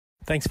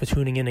Thanks for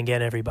tuning in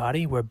again,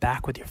 everybody. We're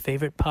back with your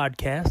favorite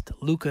podcast,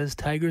 Luca's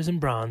Tigers and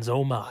Bronze.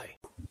 Oh, my.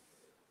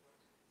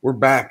 We're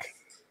back.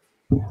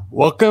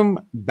 Welcome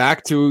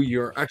back to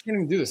your... I can't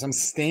even do this. I'm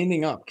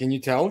standing up. Can you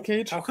tell,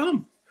 Cage? How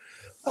come?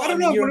 I don't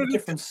know. You're in a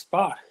different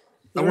spot.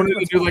 I wanted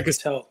to do like a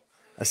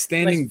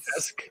standing nice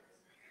desk.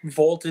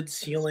 Vaulted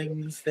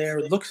ceilings there.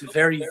 It looks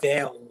very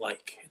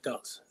Vale-like. It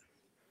does.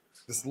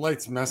 This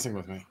light's messing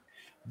with me.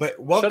 But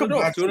welcome it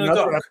off. back Do to it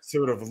another dark.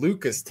 episode of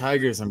Lucas,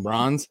 Tigers, and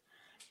Bronze.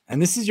 And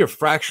this is your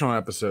fractional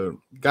episode.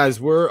 Guys,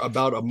 we're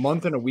about a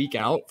month and a week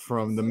out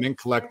from the Mint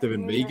Collective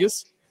in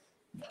Vegas.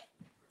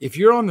 If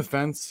you're on the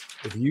fence,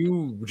 if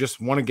you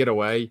just want to get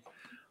away,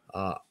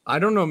 I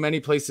don't know many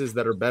places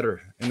that are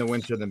better in the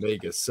winter than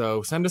Vegas.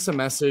 So send us a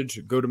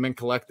message, go to Mint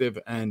Collective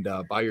and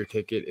buy your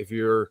ticket. If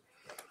you're,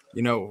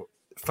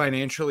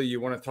 financially, you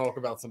want to talk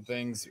about some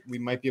things, we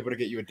might be able to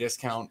get you a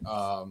discount.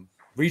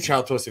 Reach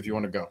out to us if you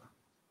want to go.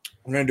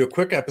 I'm going to do a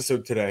quick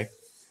episode today.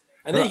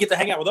 And then you get to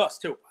hang out with us,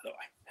 too, by the way.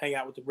 Hang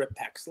out with the Rip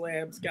Pack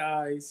Slabs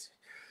guys.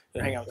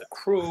 Hang out with the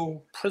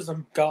crew,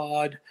 Prism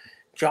God,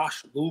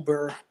 Josh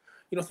Luber.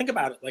 Think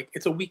about it. Like,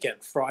 it's a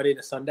weekend, Friday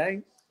to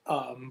Sunday.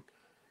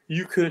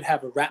 You could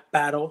have a rap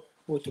battle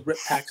with the Rip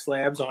Pack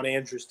Slabs on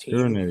Andrew's team.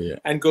 You're an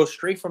idiot. And go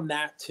straight from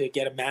that to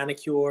get a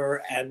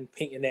manicure and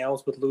paint your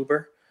nails with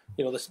Luber.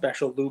 The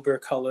special Luber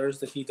colors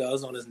that he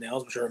does on his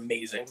nails, which are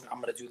amazing.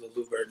 I'm going to do the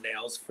Luber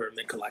nails for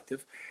Mint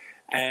Collective.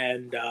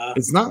 And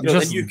it's not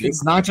just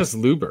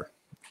Luber.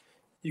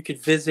 You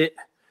could visit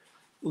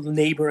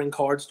neighboring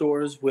card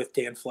stores with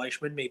Dan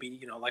Fleischman,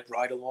 maybe, like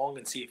ride along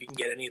and see if you can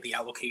get any of the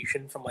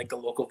allocation from like the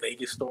local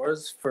Vegas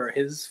stores for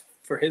his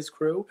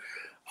crew.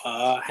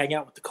 Hang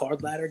out with the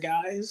card ladder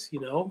guys,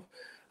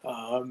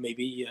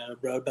 maybe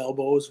rub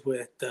elbows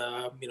with,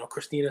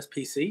 Christina's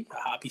PC, a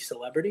hobby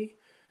celebrity.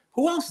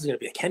 Who else is going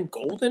to be? Ken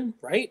Golden,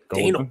 right?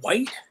 Golden. Dana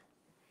White.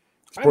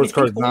 Sports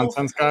card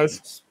nonsense,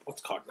 guys.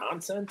 Sports card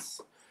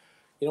nonsense.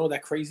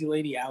 That crazy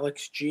lady,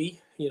 Alex G,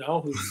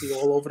 who's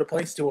all over the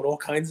place doing all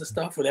kinds of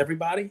stuff with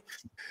everybody.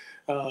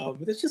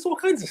 There's just all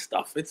kinds of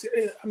stuff.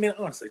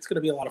 Honestly, it's going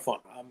to be a lot of fun.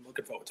 I'm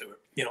looking forward to it.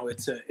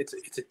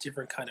 It's a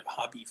different kind of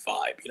hobby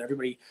vibe.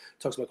 Everybody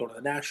talks about going to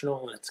the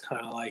National, and it's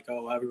kind of like,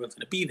 oh, everyone's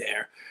going to be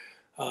there.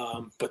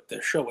 But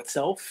the show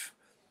itself,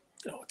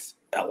 it's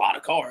a lot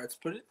of cards.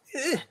 But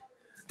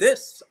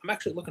I'm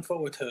actually looking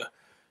forward to,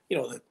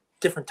 the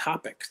different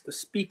topics, the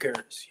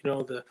speakers,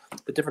 the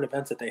different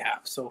events that they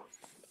have. So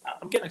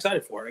I'm getting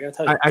excited for it. I got to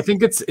tell you. I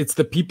think it's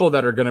the people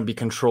that are going to be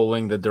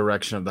controlling the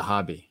direction of the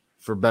hobby,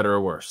 for better or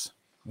worse.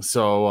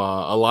 So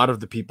a lot of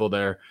the people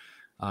there,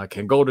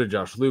 Ken Golden,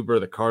 Josh Luber,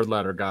 the card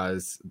ladder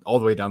guys, all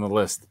the way down the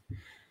list,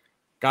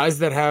 guys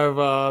that have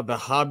the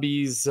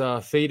hobby's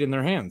fate in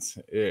their hands.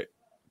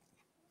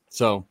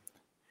 So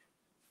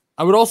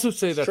I would also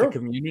say that the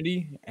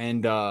community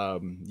and,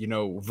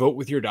 vote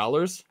with your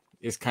dollars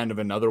is kind of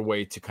another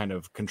way to kind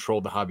of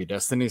control the hobby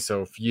destiny.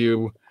 So if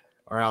you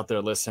are out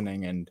there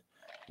listening and,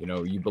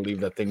 you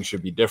believe that things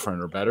should be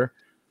different or better,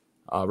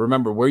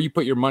 remember where you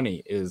put your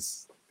money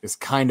is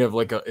kind of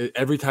like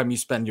every time you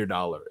spend your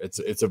dollar, it's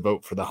a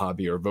vote for the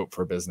hobby or a vote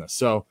for a business.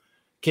 So,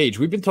 Cage,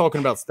 we've been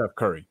talking about Steph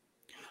Curry.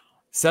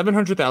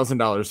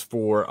 $700,000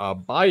 for a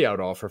buyout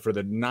offer for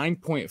the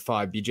 9.5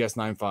 BGS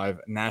 9.5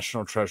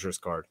 National Treasures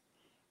card.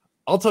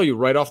 I'll tell you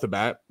right off the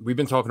bat, we've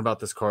been talking about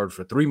this card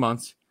for 3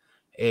 months.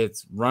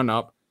 It's run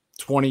up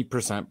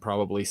 20%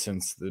 probably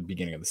since the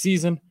beginning of the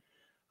season.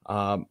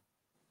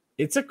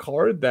 It's a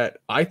card that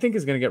I think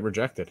is going to get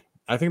rejected.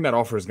 I think that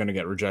offer is going to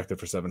get rejected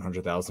for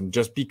 $700,000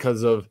 just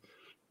because of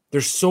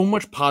there's so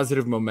much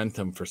positive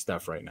momentum for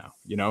Steph right now.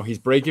 He's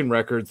breaking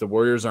records. The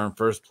Warriors are in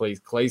first place.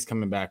 Clay's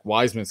coming back.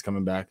 Wiseman's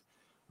coming back.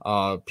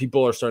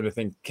 People are starting to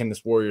think, can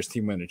this Warriors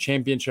team win a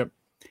championship?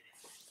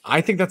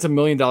 I think that's $1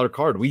 million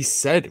card. We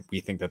said we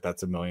think that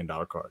that's $1 million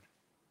card.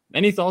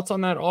 Any thoughts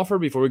on that offer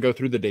before we go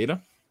through the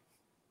data?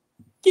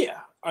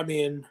 Yeah,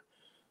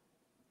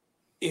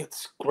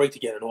 it's great to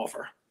get an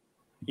offer.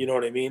 You know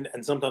what I mean?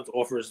 And sometimes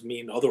offers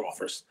mean other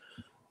offers.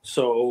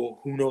 So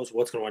who knows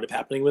what's going to wind up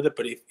happening with it.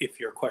 But if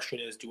your question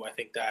is, do I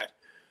think that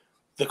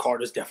the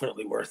card is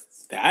definitely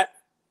worth that?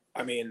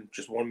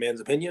 Just one man's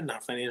opinion,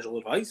 not financial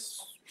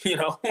advice.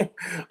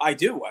 I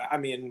do.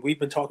 We've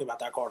been talking about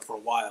that card for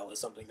a while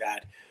as something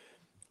that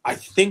I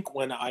think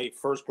when I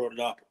first brought it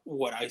up,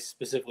 what I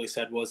specifically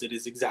said was it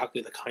is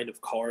exactly the kind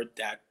of card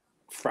that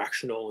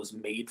fractional is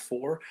made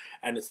for.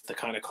 And it's the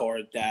kind of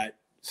card that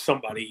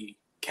somebody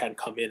can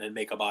come in and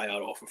make a buyout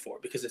offer for,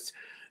 because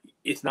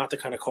it's not the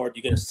kind of card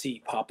you're going to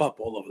see pop up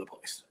all over the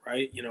place,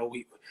 right?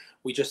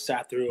 We just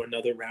sat through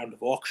another round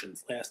of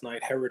auctions last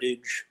night.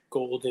 Heritage,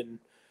 Golden,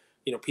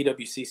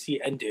 PWCC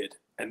ended,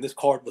 and this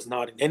card was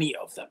not in any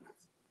of them.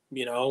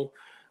 You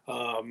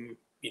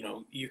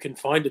can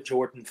find a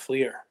Jordan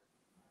Fleer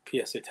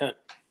PSA 10.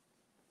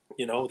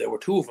 There were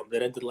 2 of them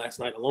that ended last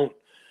night alone.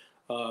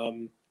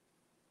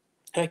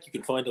 Heck, you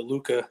can find a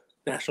Luca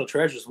National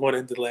Treasures. One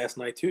ended last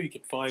night too. You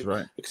can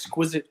find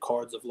exquisite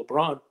cards of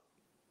LeBron.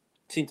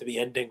 Seem to be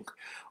ending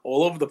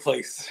all over the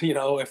place,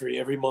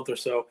 every month or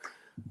so.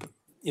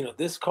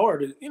 this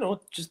card, it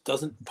just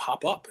doesn't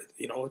pop up.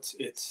 It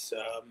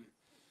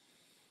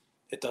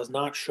does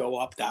not show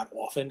up that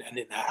often and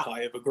in that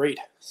high of a grade.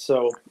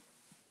 So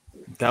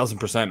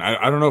 1,000%.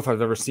 I don't know if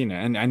I've ever seen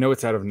it, and I know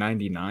it's out of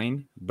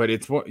 99, but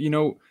it's what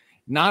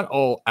not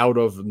all out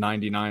of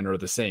 99 are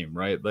the same,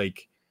 right?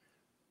 Like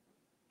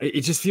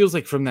it just feels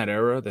like from that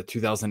era, that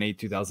 2008,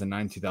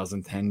 2009,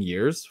 2010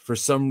 years, for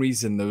some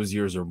reason those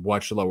years are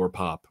much lower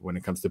pop when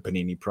it comes to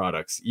Panini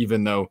products,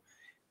 even though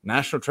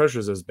National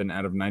Treasures has been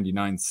out of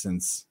 99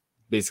 since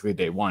basically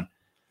day one.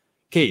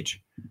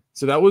 Cage.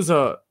 So that was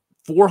a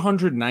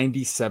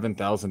 $497,000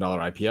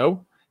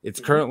 IPO. It's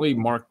currently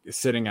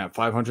sitting at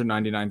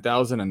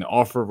 $599,000, and the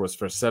offer was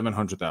for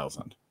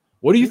 $700,000.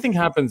 What do you think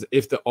happens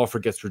if the offer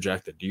gets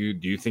rejected? Do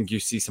you think you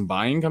see some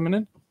buying coming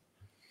in?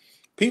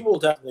 People will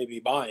definitely be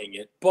buying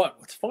it, but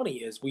what's funny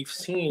is we've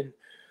seen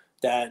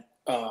that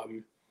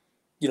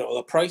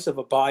the price of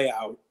a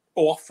buyout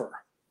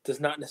offer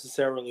does not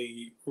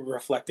necessarily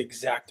reflect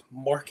exact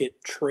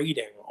market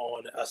trading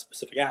on a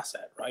specific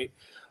asset, right?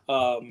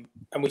 And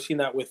we've seen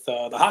that with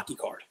the hockey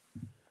card.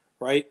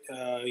 Right,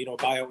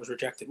 buyout was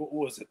rejected. What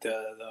was it?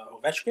 The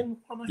Ovechkin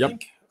one, I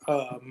think.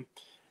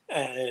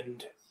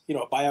 And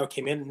a buyout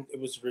came in, it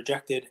was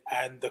rejected,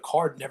 and the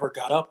card never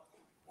got up,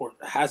 or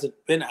hasn't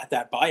been at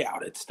that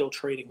buyout. It's still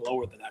trading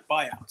lower than that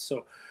buyout.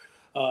 So,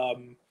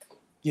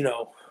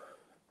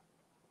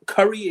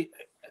 Curry,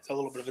 it's a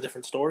little bit of a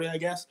different story, I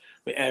guess.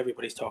 But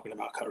everybody's talking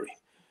about Curry.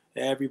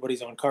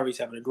 Everybody's on Curry. He's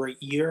having a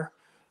great year.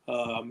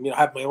 I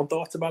have my own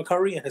thoughts about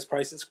Curry and his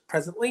prices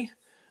presently.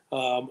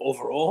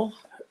 Overall.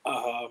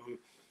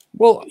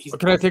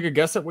 Can I take a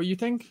guess at what you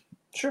think?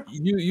 Sure.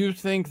 You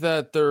think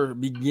that they're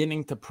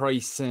beginning to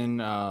price in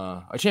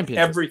a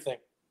championship?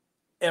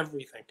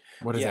 Everything.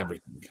 What is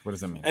everything? What does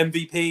that mean?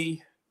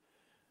 MVP,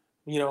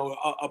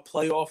 a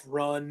playoff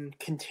run,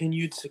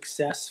 continued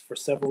success for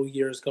several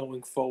years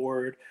going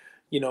forward,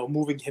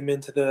 moving him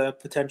into the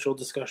potential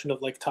discussion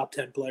of like top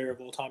 10 player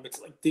of all time.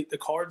 It's like the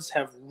cards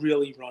have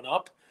really run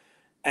up,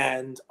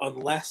 and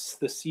unless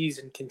the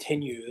season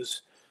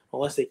continues,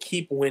 unless they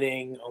keep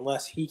winning,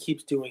 unless he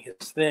keeps doing his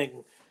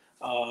thing,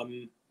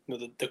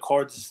 the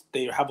cards,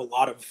 they have a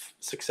lot of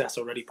success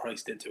already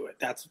priced into it.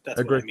 That's what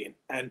I mean.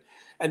 And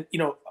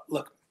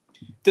look,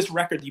 this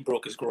record he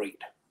broke is great,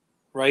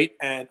 right?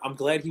 And I'm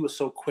glad he was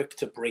so quick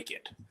to break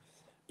it,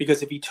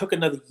 because if he took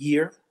another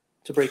year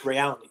to break Ray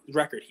Allen's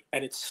record,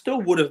 and it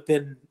still would have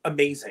been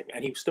amazing,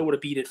 and he still would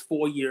have beat it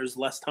 4 years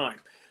less time.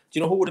 Do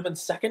you know who would have been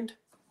second?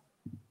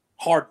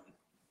 Harden,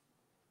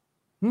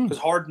 because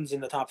Harden's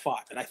in the top 5,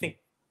 and I think.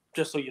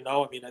 Just so you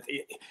know,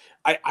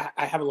 I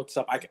haven't looked this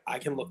up. I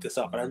can look this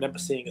up, but I remember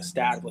seeing a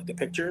stat of like the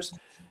pictures,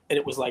 and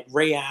it was like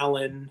Ray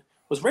Allen,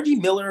 was Reggie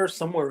Miller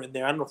somewhere in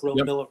there? I don't know if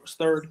Reggie Miller was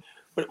third,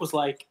 but it was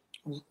like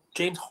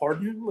James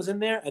Harden was in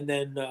there, and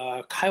then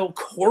Kyle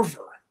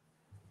Korver.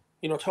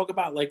 Talk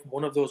about like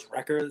one of those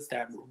records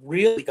that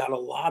really got a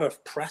lot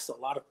of press, a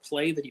lot of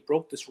play, that he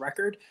broke this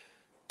record,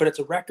 but it's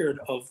a record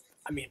of.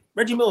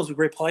 Reggie Miller was a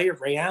great player.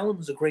 Ray Allen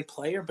was a great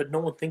player, but no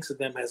one thinks of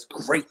them as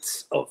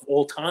greats of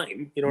all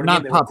time. You know what I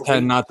mean? Not top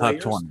 10, not top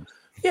 20.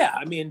 Yeah,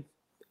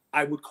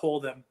 I would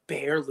call them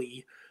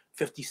barely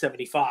 50,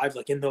 75,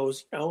 like in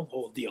those,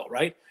 whole deal,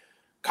 right?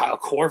 Kyle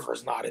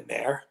Korver's not in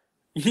there.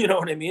 You know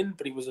what I mean?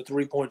 But he was a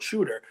 3-point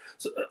shooter.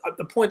 So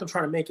the point I'm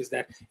trying to make is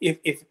that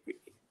if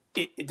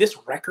this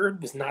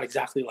record was not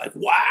exactly like,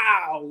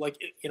 wow, like,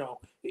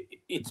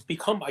 it's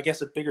become, I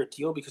guess, a bigger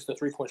deal because the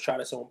 3-point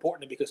shot is so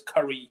important, and because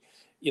Curry,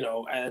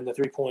 and the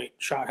 3-point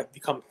shot have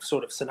become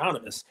sort of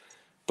synonymous.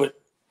 But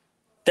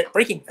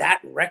breaking that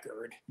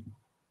record,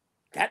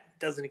 that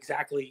doesn't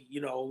exactly,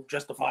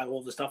 justify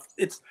all the stuff.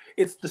 It's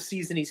the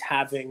season he's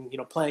having,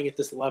 playing at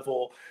this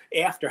level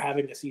after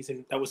having a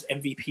season that was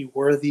MVP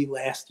worthy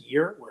last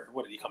year. Where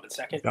what did he come in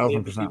second?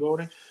 1,000%.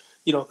 Voting.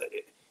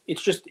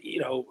 It's just,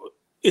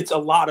 it's a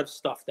lot of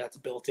stuff that's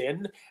built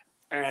in,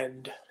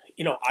 and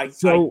I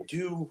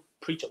do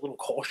preach a little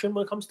caution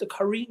when it comes to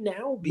Curry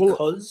now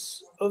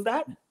because of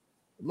that.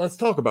 Let's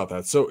talk about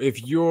that. So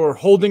if you're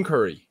holding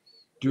Curry,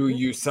 do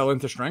you sell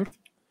into strength?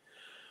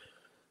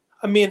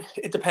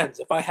 It depends.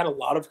 If I had a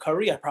lot of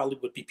Curry, I probably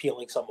would be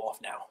peeling some off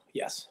now.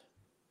 Yes.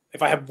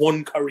 If I have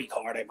one Curry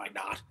card, I might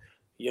not.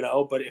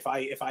 But if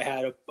I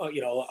had a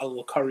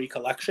little Curry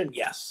collection,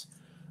 yes,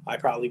 I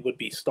probably would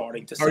be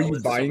starting to sell. Are you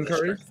buying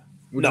Curry?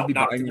 No,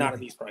 not at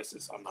these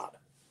prices. I'm not.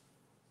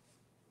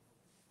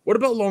 What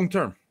about long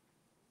term?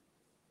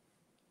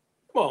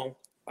 Well,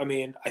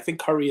 I think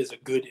Curry is a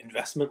good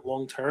investment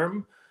long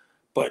term,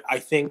 but I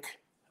think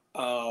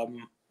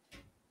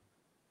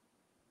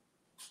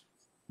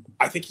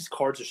his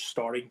cards are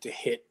starting to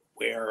hit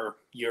where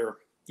you're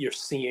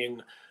seeing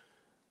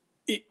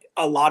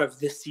a lot of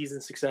this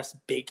season's success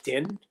baked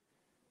in.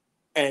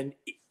 And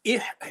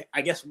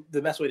I guess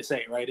the best way to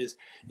say it, right, is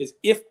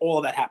if all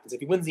of that happens, if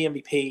he wins the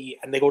MVP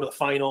and they go to the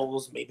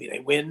finals, maybe they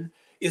win,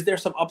 is there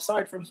some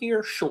upside from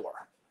here?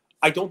 Sure.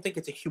 I don't think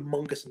it's a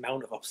humongous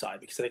amount of upside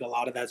because I think a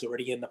lot of that's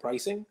already in the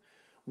pricing.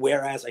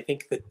 Whereas I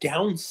think the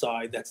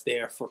downside that's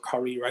there for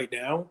Curry right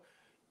now,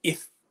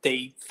 if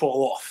they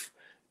fall off,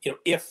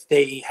 if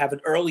they have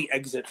an early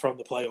exit from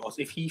the playoffs,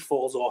 if he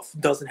falls off,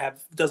 doesn't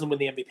win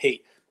the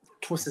MVP,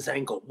 twists his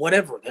ankle,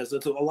 whatever. There's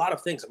a lot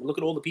of things. I mean, look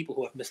at all the people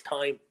who have missed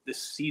time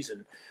this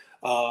season.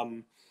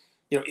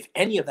 If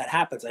any of that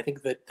happens, I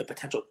think that the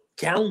potential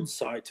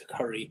downside to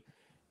Curry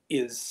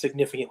is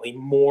significantly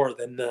more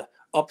than the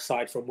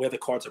upside from where the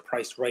cards are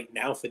priced right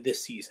now for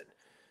this season.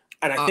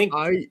 And I think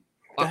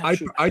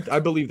I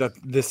believe that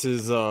this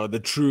is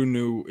the true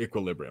new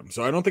equilibrium.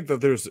 So I don't think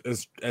that there's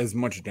as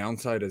much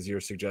downside as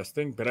you're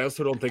suggesting, but I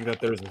also don't think that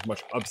there's as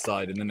much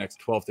upside in the next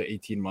 12 to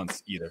 18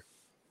 months either.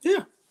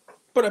 Yeah.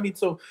 But I mean,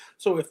 so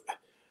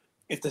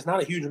if there's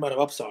not a huge amount of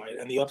upside,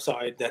 and the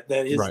upside that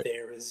is right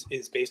there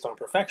is based on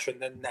perfection,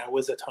 then now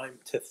is a time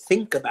to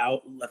think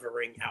about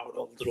levering out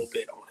a little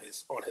bit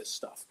on his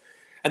stuff.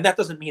 And that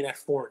doesn't mean at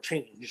 4 and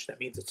change. That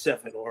means it's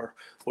 7 or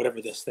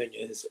whatever this thing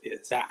is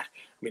at. I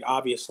mean,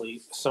 obviously,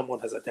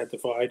 someone has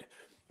identified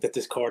that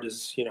this card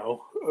is,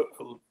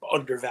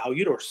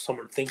 undervalued, or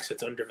someone thinks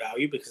it's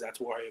undervalued because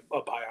that's why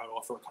a buyout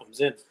offer comes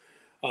in.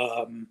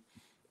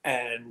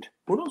 And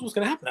who knows what's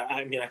going to happen?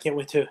 I mean, I can't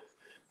wait to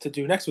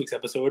do next week's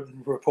episode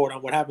and report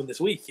on what happened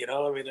this week.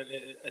 I mean,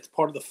 it's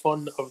part of the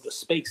fun of the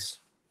space.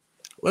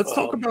 Let's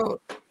talk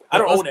about. I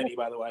don't own any,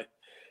 by the way,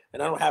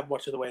 and I don't have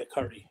much in the way of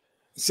Curry.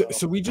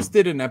 So we just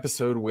did an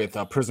episode with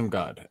Prism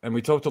God, and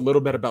we talked a little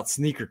bit about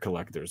sneaker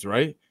collectors,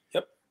 right?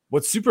 Yep.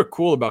 What's super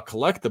cool about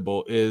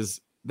collectible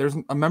is there's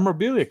a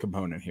memorabilia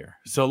component here.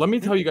 So let me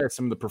tell you guys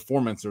some of the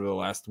performance over the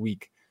last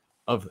week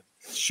of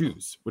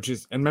shoes, which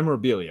is and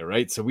memorabilia,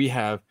 right? So we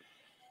have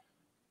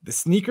the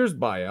sneakers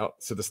buyout.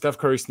 So the Steph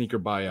Curry sneaker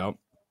buyout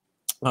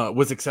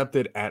was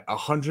accepted at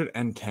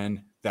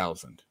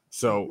 $110,000.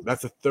 So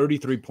that's a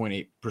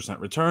 33.8%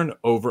 return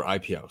over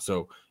IPO.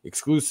 So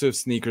exclusive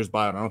sneakers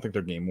buyout. I don't think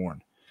they're game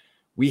worn.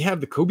 We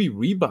have the Kobe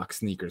Reebok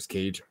sneakers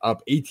cage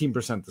up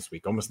 18% this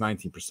week, almost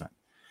 19%.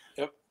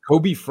 Yep.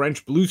 Kobe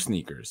French Blue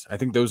sneakers. I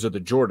think those are the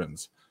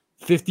Jordans.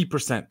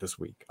 50% this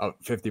week. Up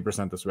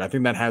 50% this week. I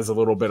think that has a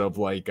little bit of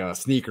like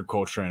sneaker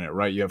culture in it,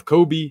 right? You have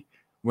Kobe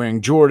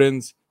wearing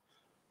Jordans.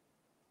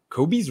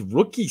 Kobe's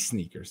rookie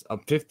sneakers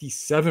up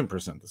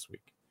 57% this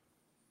week.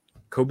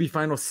 Kobe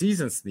final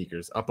season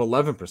sneakers up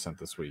 11%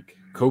 this week.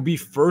 Kobe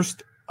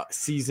first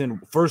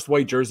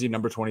white jersey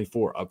number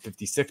 24 up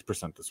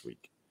 56% this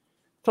week.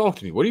 Talk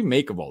to me. What do you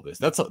make of all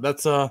this? It's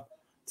a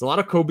lot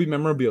of Kobe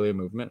memorabilia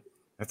movement.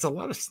 That's a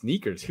lot of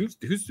sneakers. Who's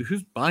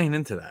buying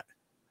into that?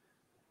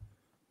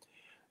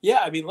 Yeah,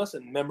 I mean,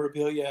 listen,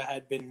 memorabilia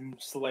had been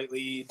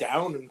slightly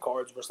down and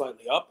cards were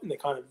slightly up, and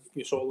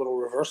you saw a little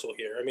reversal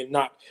here. I mean,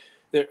 not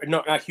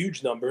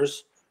huge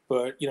numbers.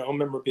 But,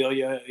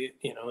 memorabilia,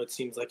 it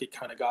seems like it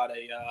kind of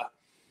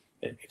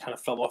it kind of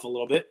fell off a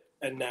little bit.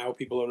 And now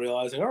people are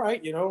realizing, all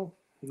right,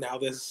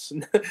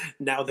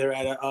 now they're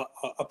at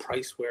a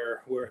price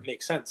where it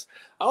makes sense.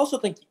 I also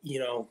think,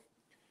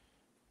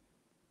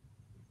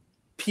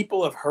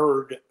 people have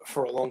heard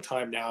for a long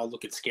time now,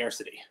 look at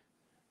scarcity,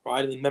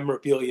 right? And the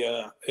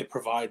memorabilia, it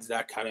provides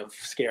that kind of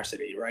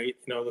scarcity, right?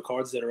 The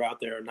cards that are out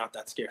there are not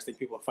that scarce. I think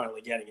people are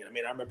finally getting it. I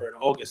mean, I remember in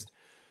August,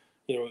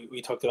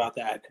 we talked about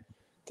that.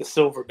 The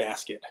silver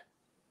basket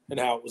and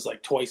how it was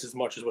like twice as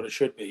much as what it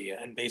should be.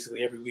 And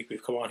basically every week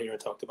we've come on here and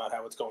talked about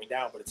how it's going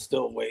down, but it's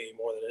still way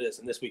more than it is.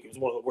 And this week it was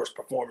one of the worst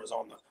performers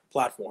on the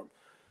platform.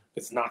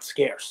 It's not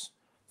scarce.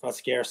 It's not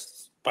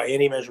scarce by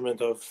any measurement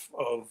of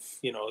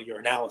your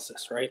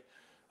analysis, right?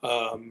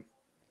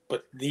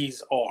 But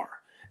these are.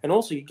 And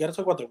also you got to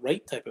talk about the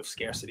right type of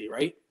scarcity,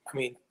 right? I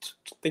mean,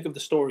 think of the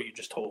story you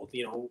just told,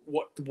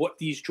 what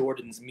these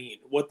Jordans mean,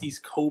 what these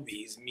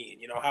Kobe's mean,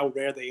 how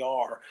rare they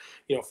are,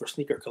 for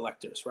sneaker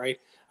collectors, right?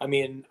 I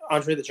mean,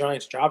 Andre the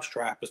Giant's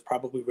jockstrap is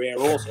probably rare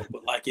also,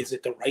 but like, is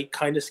it the right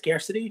kind of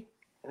scarcity?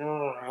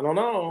 I don't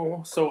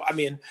know. So, I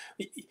mean,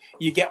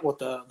 you get what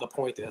the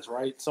point is,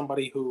 right?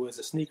 Somebody who is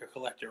a sneaker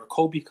collector, a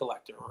Kobe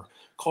collector, or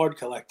card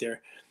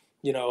collector,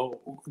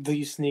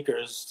 these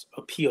sneakers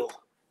appeal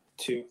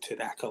to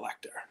that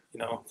collector.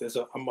 There's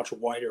a much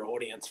wider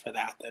audience for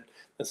that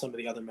than some of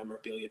the other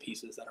memorabilia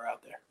pieces that are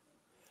out there.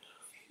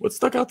 What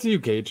stuck out to you,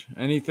 Cage?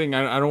 Anything?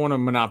 I don't want to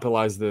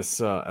monopolize this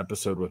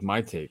episode with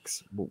my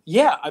takes.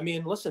 Yeah, I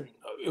mean, listen,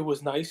 it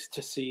was nice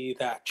to see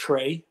that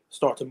Trey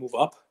start to move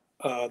up.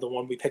 The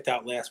one we picked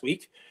out last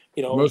week.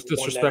 Most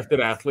disrespected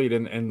athlete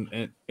in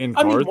cards.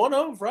 I mean, one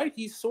of, right?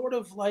 He's sort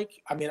of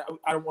like, I mean,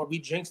 I don't want we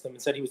jinxed him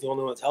and said he was the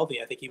only one that's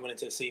healthy. I think he went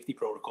into the safety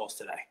protocols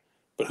today.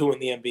 But who in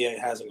the NBA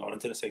hasn't gone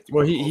into the safety?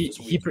 Well,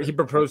 he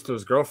proposed to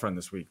his girlfriend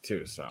this week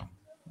too, so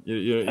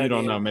you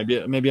don't know.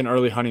 Maybe an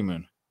early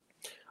honeymoon.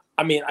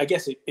 I mean, I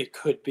guess it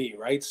could be,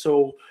 right?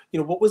 So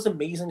what was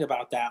amazing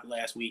about that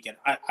last weekend?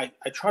 I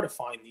try to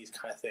find these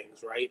kind of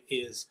things, right?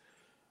 Is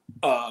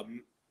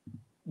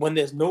when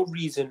there's no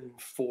reason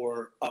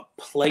for a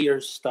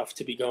player's stuff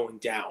to be going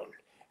down,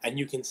 and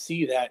you can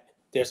see that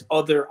there's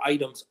other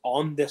items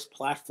on this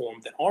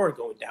platform that aren't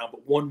going down,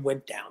 but one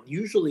went down.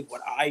 Usually what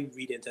I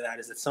read into that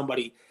is that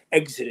somebody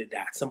exited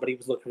that. Somebody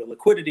was looking for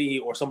liquidity,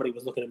 or somebody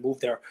was looking to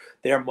move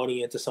their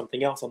money into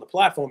something else on the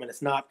platform, and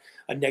it's not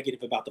a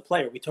negative about the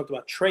player. We talked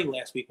about Trey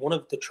last week. One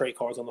of the Trey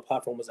cards on the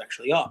platform was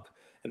actually up,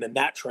 and then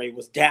that Trey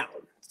was down.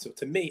 So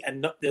to me,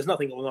 and there's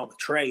nothing going on with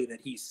Trey,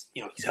 that he's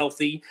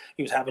healthy.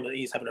 He's having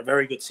a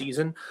very good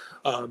season.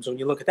 So when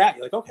you look at that,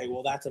 you're like, okay,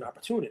 well, that's an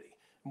opportunity.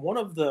 One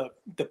of the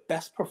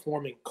best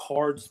performing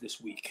cards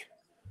this week,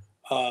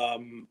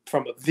 from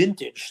a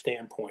vintage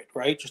standpoint,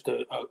 right? Just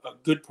a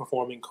good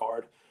performing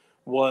card,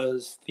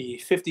 was the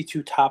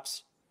 52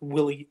 Topps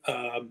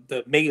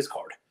the Mays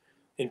card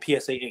in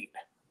PSA 8,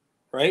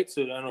 right?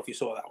 So I don't know if you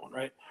saw that one,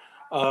 right?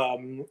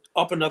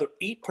 Up another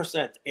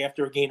 8%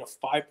 after a gain of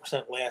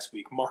 5% last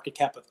week. Market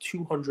cap of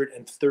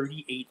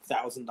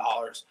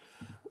 $238,000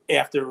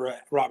 after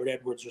Robert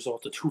Edwards'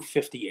 result of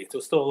 $258. So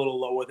still a little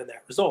lower than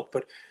that result.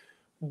 But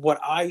what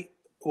I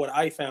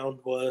found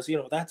was,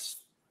 that's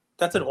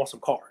an awesome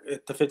card,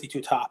 the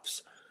 52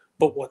 Topps.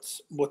 But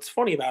what's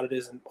funny about it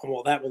is, and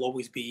well, that will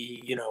always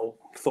be,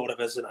 thought of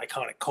as an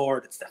iconic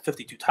card. It's that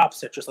 52 Topps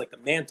set, just like the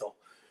Mantle.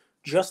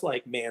 Just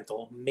like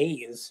Mantle,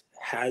 Mays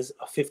has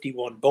a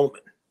 51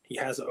 Bowman. He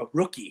has a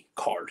rookie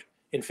card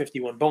in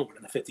 51 Bowman,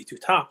 and the 52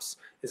 Topps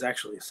is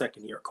actually a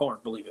second-year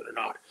card, believe it or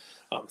not.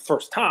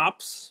 First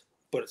Topps,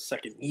 but a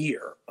second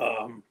year.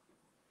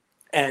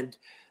 And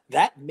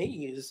that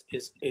Mays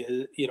is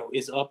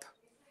up,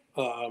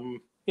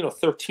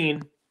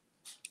 13,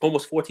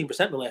 almost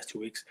 14% in the last 2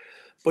 weeks.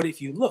 But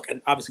if you look,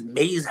 and obviously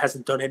Mays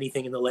hasn't done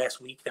anything in the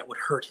last week that would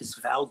hurt his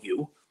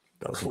value.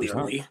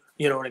 Clearly,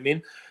 you know what I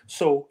mean?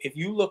 So if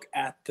you look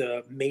at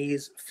the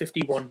Mays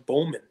 51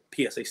 Bowman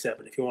PSA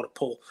 7, if you want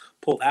to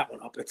pull that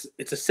one up,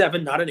 it's a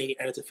 7, not an 8,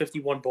 and it's a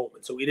 51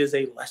 Bowman. So it is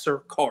a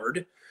lesser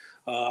card.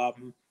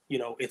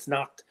 It's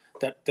not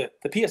that the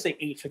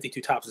PSA 8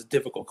 52 Topps is a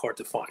difficult card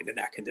to find in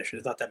that condition.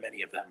 There's not that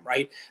many of them,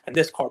 right? And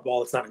this card,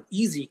 while it's not an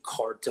easy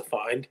card to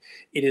find,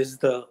 it is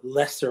the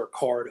lesser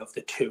card of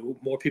the two.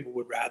 More people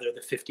would rather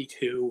the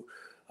 52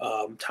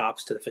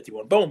 Topps to the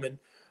 51 Bowman.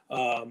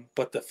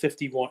 But the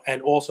 51,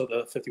 and also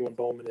the 51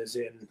 Bowman, is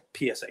in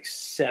PSA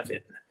 7.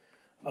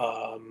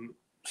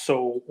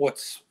 So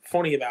what's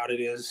funny about it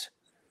is,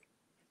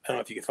 I don't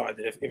know if you can find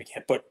it, if you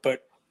can't, but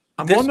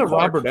I'm on the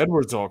Robert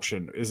Edwards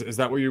auction. Is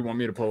that what you want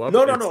me to pull up?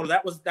 No.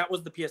 That was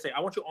the PSA. I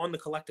want you on the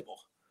collectible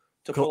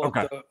to pull up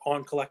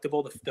on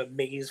collectible the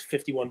Mays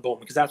 51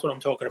 Bowman, because that's what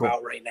I'm talking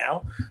about right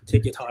now.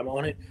 Take your time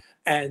on it.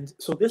 And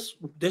so this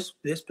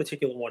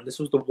particular one, this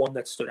was the one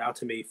that stood out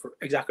to me for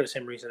exactly the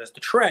same reason as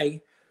the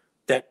Trey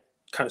that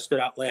kind of stood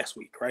out last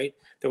week, right?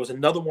 There was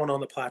another one on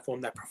the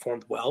platform that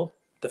performed well.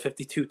 The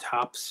 52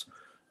 Topps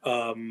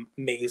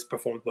Mays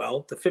performed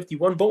well. The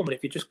 51 Bowman,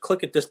 if you just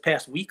click it this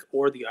past week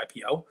or the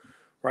IPO,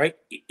 right,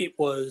 it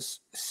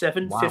was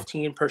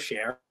 $7.15 per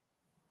share.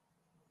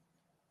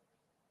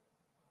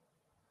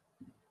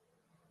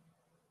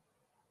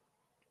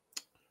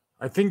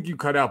 I think you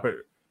cut out, but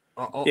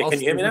can you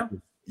hear me now?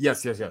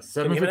 Yes.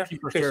 $7.50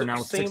 per share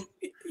now.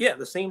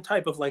 The same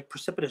type of like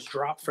precipitous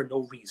drop for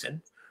no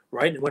reason.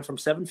 Right, it went from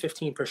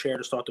 $7.15 per share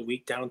to start the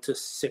week down to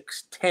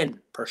 $6.10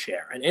 per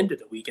share, and ended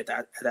the week at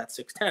that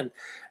 $6.10,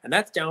 and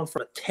that's down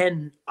from a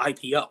 10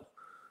 IPO.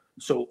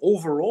 So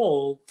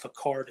overall, the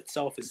card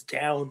itself is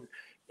down,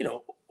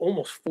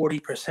 almost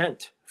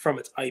 40% from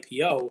its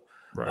IPO,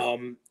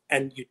 right.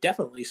 And you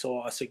definitely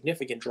saw a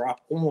significant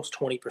drop, almost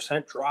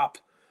 20% drop,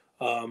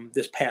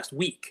 this past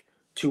week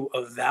to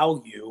a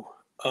value,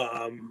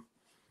 a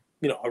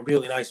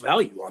really nice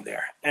value on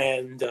there,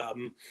 and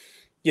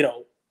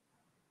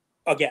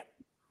Again,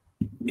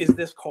 is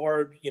this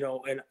card,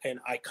 an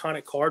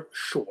iconic card?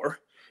 Sure.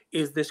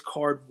 Is this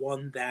card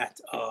one that,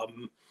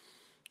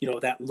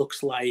 that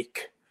looks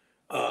like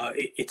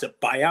it's a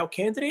buyout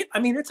candidate?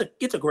 I mean,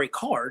 it's a great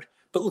card,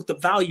 but look, the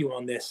value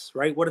on this,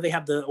 right? What do they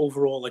have the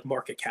overall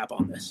market cap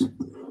on this?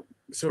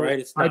 So right,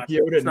 it's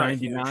IPO'd at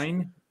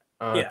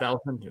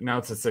 99,000. Now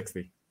it's at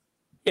 60.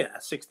 Yeah,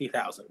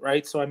 60,000,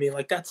 right? So I mean,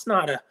 that's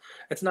not a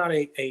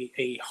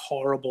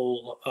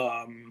horrible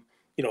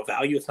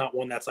value. It's not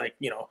one that's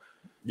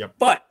Yep.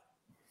 But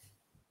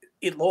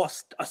it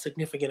lost a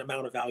significant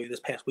amount of value this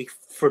past week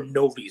for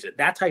no reason.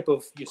 That type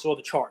of, you saw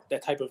the chart,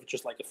 that type of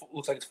just it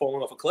looks like it's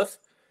falling off a cliff.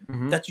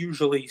 Mm-hmm. That's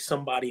usually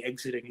somebody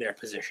exiting their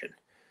position.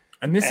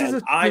 And this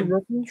is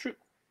true.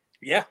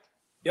 Yeah.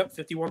 Yep.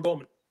 51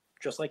 Bowman,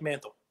 just like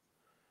Mantle.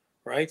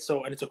 Right.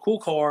 So, and it's a cool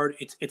card.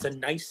 It's a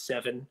nice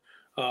 7.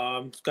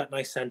 It's got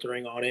nice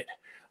centering on it.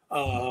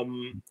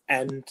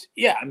 And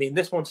yeah, I mean,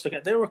 this one's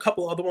there were a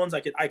couple other ones.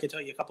 I could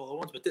tell you a couple of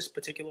ones, but this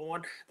particular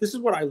one, this is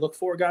what I look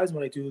for, guys,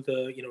 when I do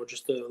the,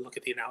 just to look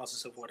at the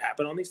analysis of what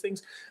happened on these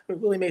things. I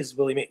mean, Willie Mays is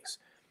Willie Mays.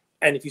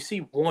 And if you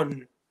see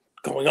one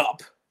going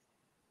up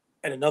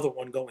and another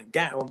one going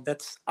down,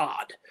 that's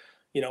odd.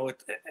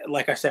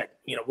 Like I said,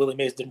 Willie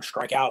Mays didn't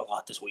strike out a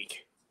lot this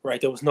week,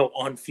 right? There was no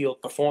on-field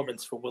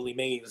performance for Willie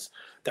Mays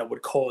that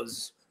would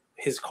cause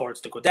his cards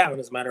to go down.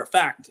 As a matter of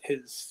fact,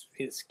 his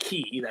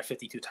key, that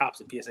 52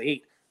 Topps at PSA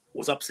 8,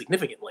 was up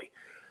significantly.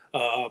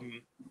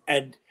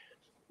 And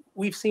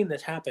we've seen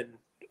this happen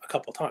a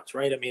couple times,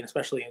 right? I mean,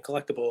 especially in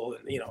collectible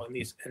and, in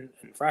these in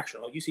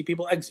fractional, you see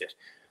people exit.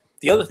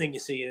 The other thing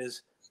you see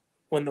is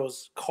when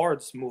those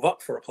cards move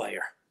up for a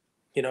player,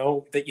 You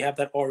know, that you have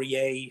that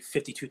REA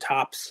 52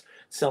 tops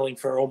selling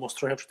for almost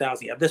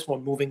 300,000. You have this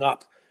one moving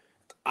up.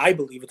 I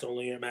believe it's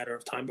only a matter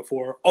of time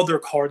before other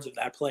cards of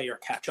that player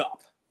catch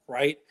up,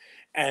 right?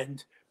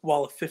 And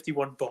while a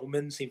 51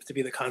 Bowman seems to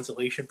be the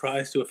consolation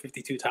prize to a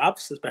 52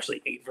 tops,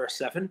 especially 8 versus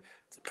 7,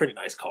 it's a pretty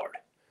nice card.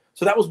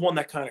 So that was one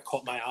that kind of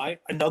caught my eye.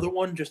 Another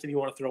one, just if you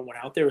want to throw one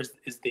out there, is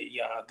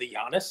the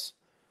Giannis.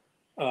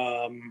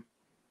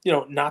 You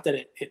know, not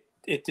that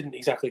it didn't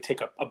exactly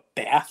take a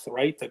bath,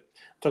 right?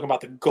 Talking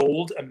about the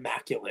gold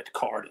immaculate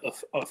card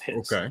of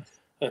his. Okay.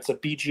 That's a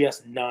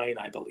BGS 9,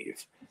 I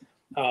believe.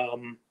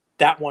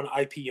 That one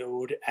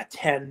IPO'd at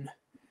 10,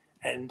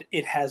 and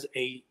it has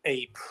a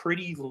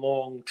pretty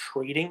long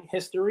trading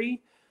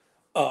history.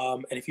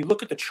 And if you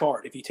look at the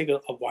chart, if you take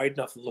a wide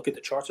enough look at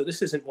the chart, so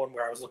this isn't one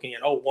where I was looking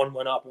at, one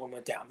went up, one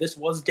went down. This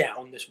was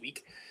down this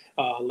week.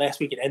 Last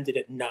week it ended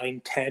at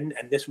 910,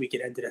 and this week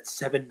it ended at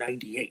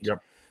 798.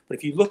 Yep. But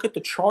if you look at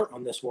the chart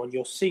on this one,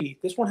 you'll see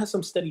this one has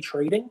some steady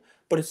trading,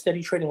 but it's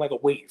steady trading like a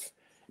wave.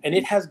 And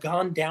it has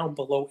gone down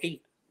below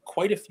 8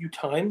 quite a few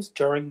times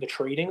during the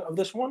trading of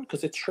this one,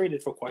 because it's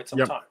traded for quite some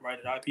time, right?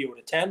 It IPO'd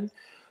at 10,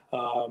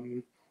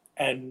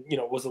 and, you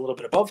know, was a little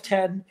bit above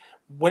 10.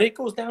 When it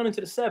goes down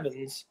into the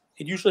 7s,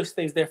 it usually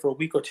stays there for a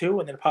week or two,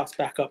 and then it pops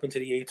back up into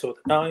the 8s or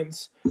the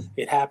 9s.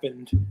 It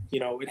happened,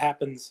 you know, it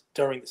happens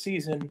during the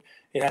season.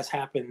 It has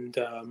happened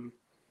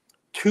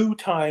 2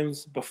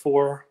 times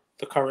before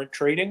the current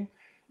trading,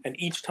 and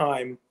each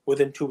time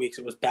within 2 weeks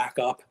it was back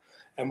up,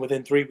 and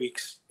within 3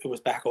 weeks it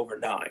was back over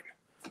 9.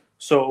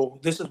 So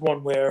this is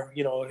one where,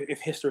 you know, if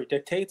history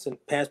dictates,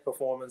 and past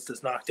performance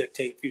does not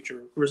dictate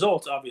future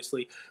results,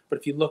 obviously, but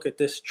if you look at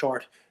this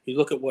chart, you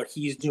look at what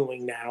he's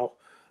doing now,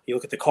 you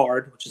look at the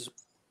card, which is a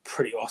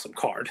pretty awesome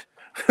card,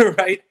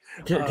 right?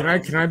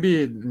 Can I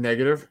be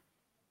negative?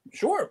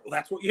 Sure. Well,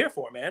 that's what you're here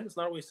for, man. It's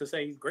not always to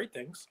say great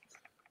things.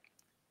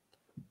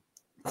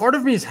 Part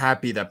of me is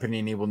happy that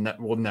Panini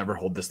will never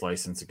hold this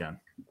license again.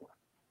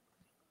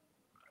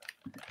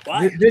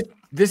 Why?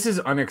 This is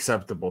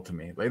unacceptable to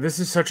me. Like, this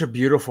is such a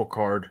beautiful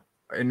card.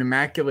 An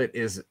Immaculate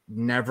is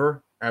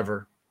never,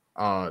 ever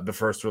the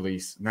first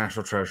release.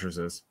 National Treasures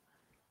is.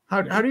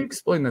 How do you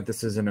explain that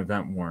this is an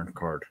event worn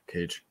card,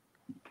 Cage?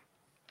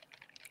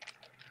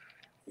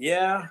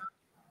 Yeah.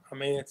 I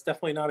mean, it's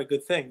definitely not a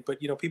good thing. But,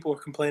 you know, people are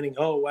complaining,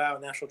 oh, wow,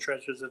 National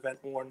Treasures event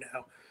worn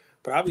now.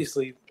 But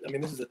obviously, I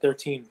mean, this is a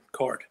 13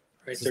 card.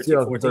 Right,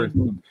 13,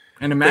 14.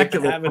 And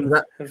Immaculate having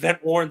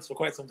event warrants for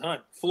quite some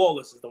time.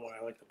 Flawless is the one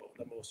I like the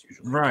most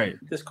usually. Right.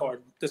 This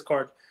card,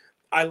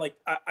 I like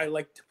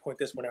to point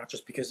this one out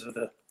just because of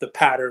the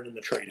pattern and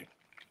the trading.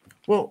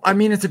 Well, I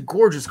mean, it's a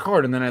gorgeous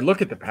card, and then I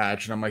look at the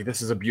patch and I'm like,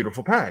 this is a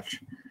beautiful patch.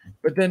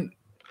 But then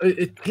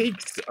it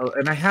takes,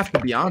 and I have to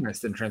be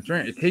honest and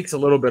transparent, it takes a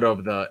little bit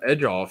of the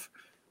edge off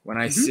when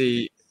I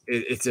see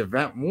it's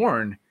event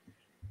worn.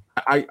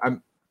 I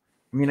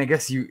mean, I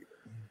guess you.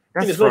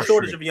 There's no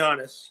shortage of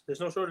Giannis. There's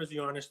no shortage of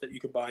Giannis that you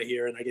could buy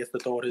here. And I guess the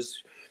thought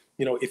is,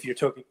 you know, if you're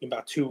talking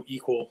about 2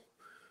 equal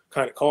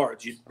kind of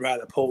cards, you'd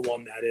rather pull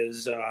one that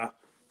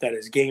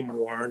is game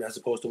worn as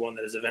opposed to one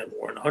that is event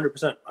worn.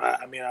 100%.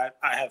 I mean,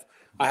 I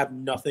have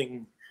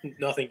nothing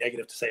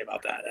negative to say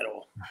about that at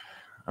all.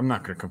 I'm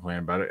not going to complain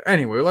about it.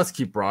 Anyway, let's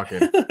keep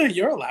rocking.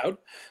 You're allowed.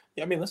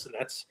 Yeah, I mean, listen,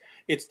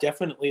 it's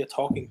definitely a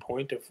talking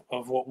point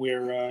of what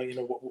we're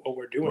what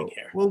we're doing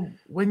here. Well,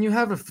 when you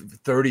have a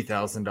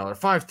 $30,000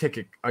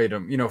 5-ticket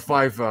item, you know,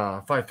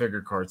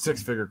 5-figure card,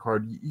 6-figure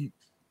card,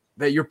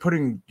 that you're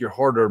putting your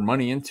hard-earned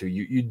money into,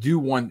 you do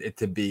want it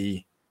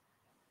to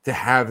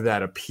have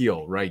that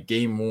appeal, right?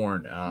 Game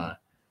worn,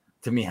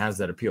 to me, has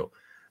that appeal.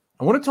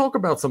 I want to talk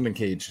about something,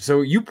 Cage.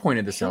 So you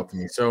pointed this out to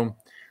me. So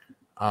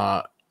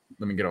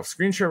let me get off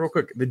screen share real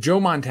quick. The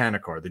Joe Montana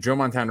card, the Joe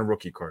Montana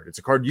rookie card. It's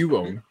a card you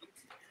own.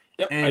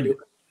 Yep, and I do.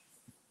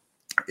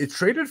 It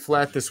traded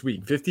flat this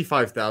week,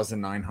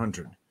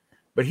 55,900.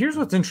 But here's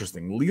what's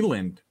interesting: Lee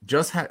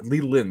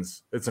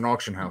Linds, it's an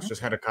auction house,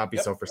 just had a copy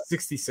sell for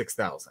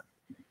 66,000.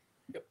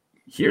 Yep.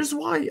 Here's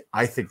why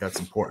I think that's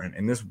important.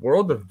 In this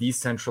world of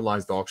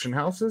decentralized auction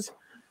houses,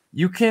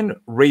 you can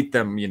rate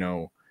them, you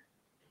know,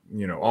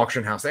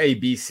 auction house A,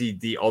 B, C,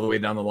 D, all the way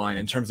down the line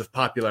in terms of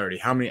popularity,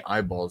 how many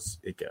eyeballs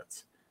it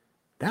gets.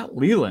 That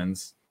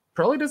Leland's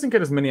probably doesn't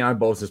get as many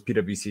eyeballs as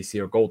PWCC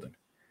or Golden.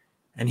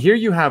 And here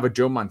you have a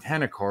Joe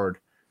Montana card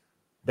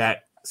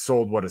that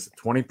sold,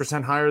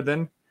 20% higher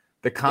than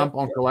the comp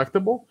on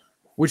collectible,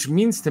 which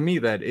means to me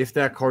that if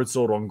that card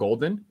sold on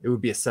Golden, it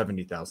would be a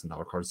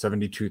 $70,000 card,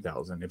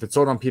 72,000. If it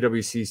sold on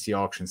PWCC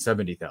auction,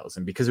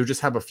 70,000, because it would just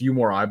have a few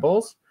more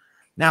eyeballs.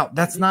 Now,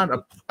 that's not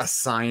a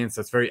science.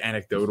 That's very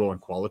anecdotal and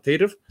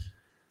qualitative.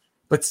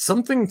 But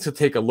something to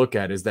take a look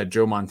at is that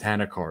Joe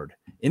Montana card.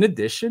 In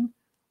addition,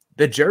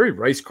 the Jerry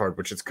Rice card,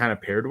 which it's kind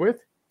of paired with,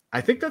 I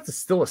think that's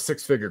still a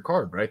 6-figure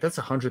card, right? That's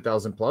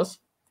 100,000 plus.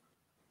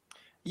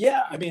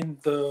 Yeah, I mean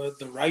the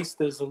Rice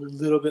is a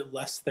little bit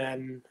less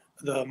than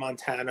the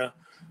Montana,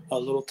 a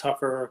little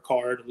tougher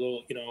card, a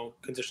little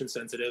condition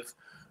sensitive,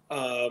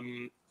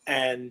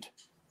 and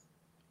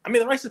I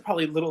mean, the Rice is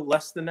probably a little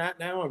less than that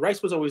now.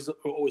 Rice was always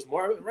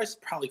more. Rice is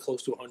probably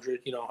close to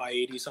 100, high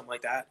 80, something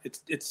like that.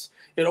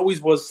 It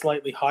always was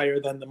slightly higher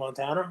than the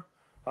Montana.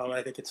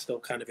 I think it still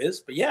kind of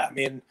is. But yeah, I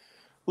mean,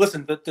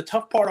 listen, the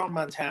tough part on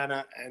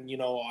Montana, and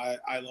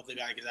I love the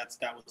guy because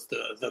that was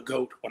the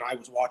GOAT when I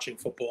was watching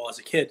football as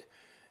a kid,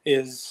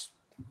 is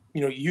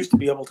you used to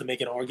be able to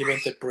make an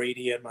argument that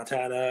Brady and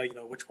Montana,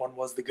 which one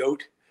was the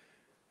GOAT.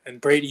 And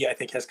Brady, I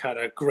think, has kind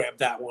of grabbed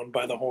that one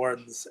by the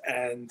horns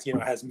and,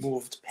 has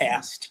moved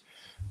past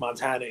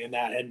Montana in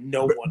that. And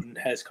no one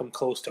has come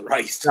close to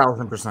Rice.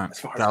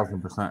 1,000%.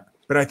 1,000%.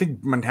 But I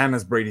think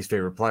Montana's Brady's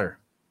favorite player.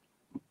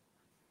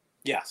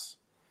 Yes.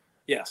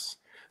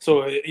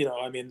 So,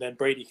 then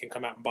Brady can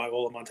come out and buy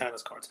all of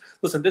Montana's cards.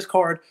 Listen, this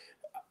card,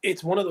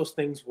 it's one of those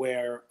things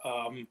where,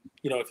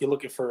 if you're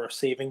looking for a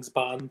savings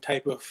bond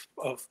type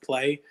of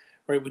play,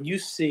 right, when you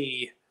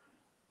see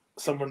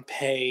someone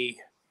pay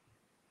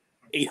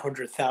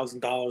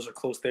 $800,000 or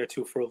close there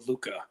too for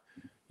Luka,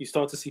 you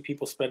start to see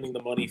people spending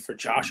the money for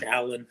Josh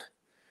Allen.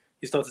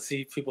 You start to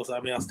see people say,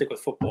 I'll stick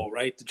with football,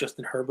 right? The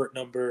Justin Herbert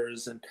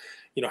numbers and,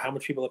 how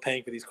much people are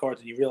paying for these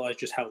cards. And you realize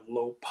just how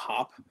low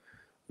pop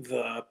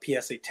the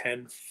PSA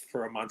 10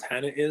 for a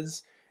Montana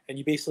is. And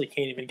you basically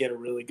can't even get a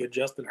really good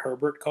Justin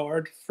Herbert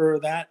card for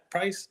that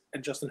price.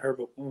 And Justin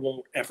Herbert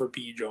won't ever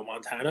be Joe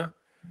Montana.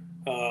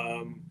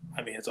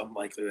 It's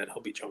unlikely that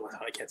he'll be Joe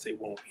Montana. I can't say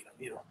won't,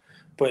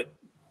 but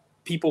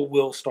people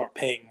will start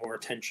paying more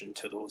attention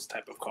to those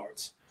type of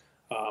cards.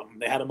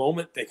 They had a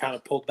moment, they kind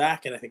of pulled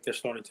back, and I think they're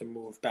starting to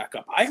move back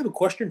up. I have a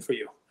question for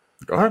you.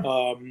 Go ahead.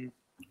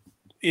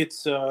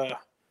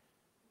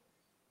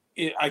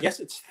 I guess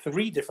it's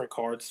 3 different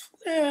cards.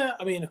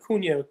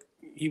 Acuna,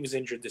 he was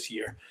injured this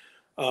year.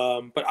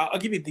 But I'll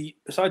give you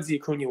besides the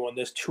Acuna one,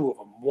 there's 2 of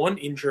them. One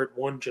injured,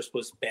 one just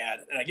was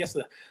bad. And I guess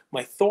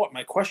my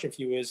question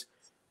for you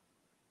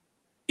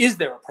is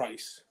there a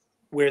price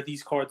where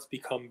these cards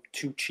become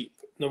too cheap?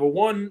 Number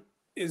 1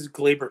 is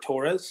Gleyber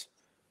Torres,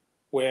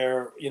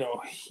 where,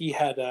 he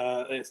had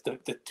it's the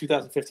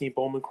 2015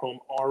 Bowman Chrome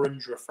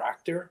Orange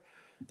Refractor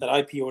that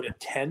IPO'd at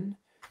 10,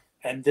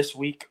 and this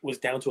week was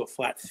down to a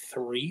flat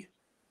 3.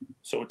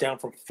 So down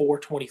from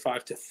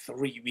 425 to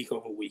 3 week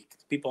over week.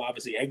 People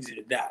obviously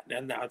exited that,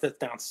 and now that's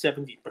down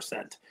 70%,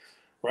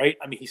 right?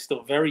 He's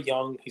still very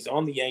young. He's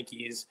on the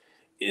Yankees.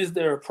 Is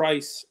there a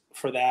price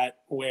for that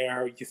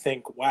where you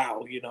think,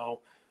 wow,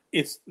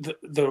 it's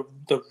the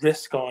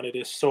risk on it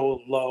is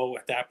so low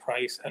at that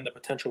price and the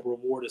potential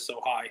reward is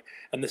so high?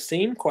 And the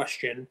same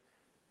question,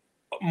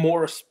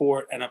 more a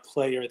sport and a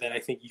player that I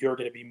think you're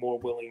going to be more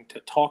willing to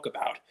talk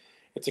about.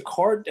 It's a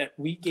card that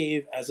we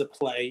gave as a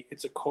play.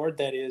 It's a card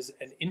that is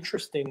an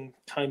interesting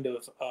kind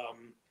of,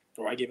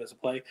 or I gave as a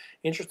play,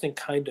 interesting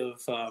kind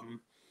of,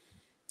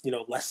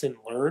 lesson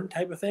learned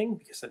type of thing,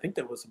 because I think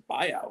there was a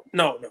buyout.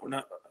 No,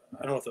 not.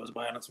 I don't know if there was a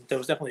buyout. There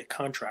was definitely a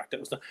contract.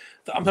 I'm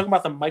talking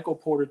about the Michael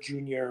Porter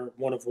Jr.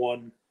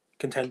 1/1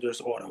 Contenders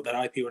auto that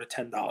IPO'd at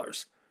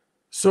 $10.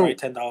 So right,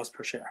 $10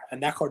 per share.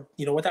 And that card,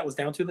 you know what that was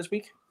down to this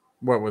week?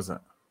 What was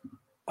that?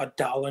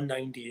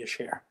 $1.90 a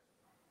share.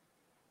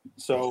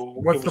 So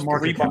what's it was the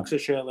market $3 a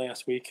share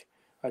last week,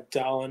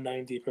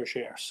 $1.90 per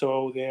share.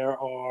 So there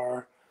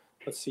are,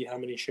 let's see how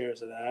many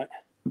shares of that,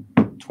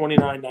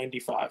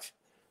 29.95.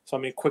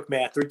 So quick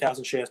math,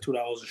 3,000 shares,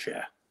 $2 a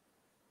share.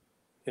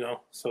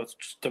 So it's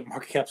just, the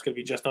market cap's going to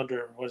be just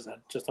under, what is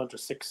that? Just under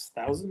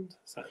 6,000.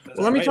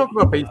 Let me talk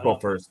about baseball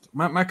first.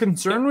 My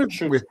concern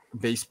with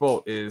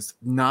baseball is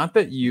not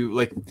that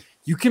you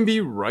can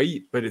be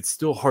right, but it's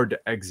still hard to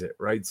exit,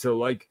 right?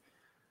 So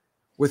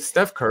with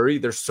Steph Curry,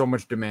 there's so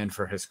much demand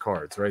for his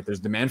cards, right? There's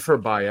demand for a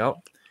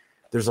buyout.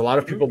 There's a lot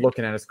of people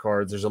looking at his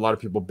cards. There's a lot of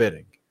people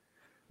bidding.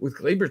 With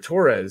Gleyber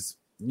Torres,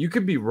 you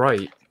could be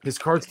right. His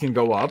cards can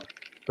go up,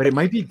 but it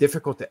might be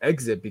difficult to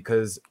exit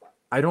because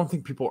I don't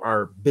think people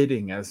are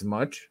bidding as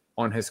much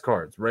on his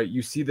cards, right?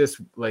 You see this,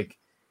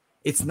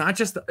 it's not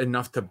just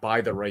enough to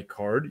buy the right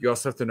card. You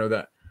also have to know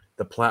that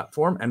the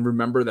platform, and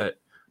remember that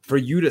for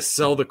you to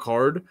sell the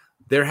card,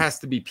 there has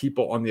to be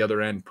people on the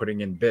other end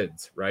putting in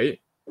bids, right?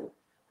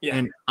 Yeah.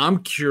 And I'm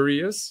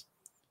curious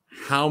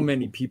how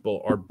many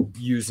people are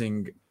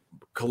using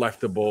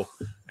collectible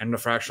and the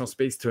fractional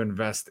space to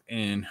invest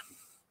in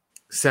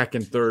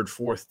 2nd, 3rd,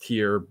 4th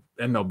tier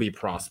MLB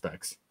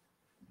prospects.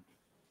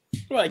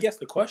 Well, I guess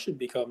the question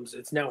becomes,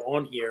 it's now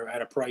on here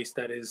at a price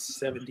that is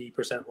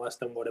 70% less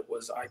than what it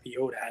was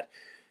IPO'd at.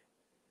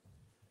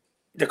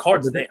 The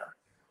card's there,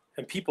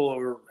 and people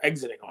are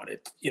exiting on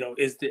it.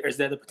 Is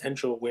there the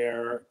potential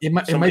where it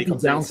might be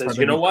down? Says,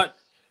 you know what?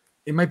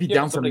 It might be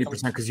down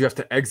 70% because you have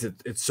to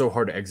exit. It's so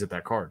hard to exit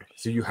that card.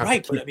 So you have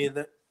right.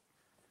 to.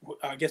 But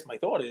I guess my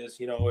thought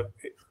is,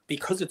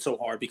 because it's so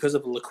hard, because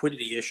of the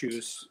liquidity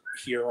issues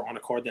here on a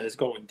card that is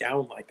going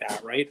down like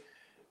that, right?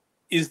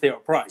 Is there a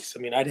price?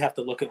 I'd have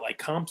to look at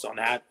comps on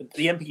that.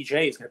 The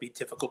MPJ is going to be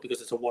difficult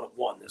because it's a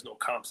 1/1. There's no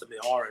comps in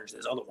the orange.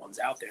 There's other ones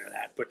out there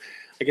but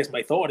I guess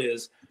my thought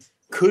is,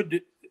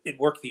 could it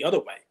work the other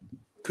way?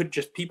 Could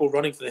just people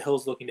running for the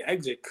hills looking to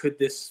exit, could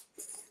this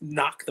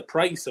knock the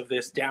price of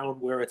this down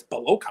where it's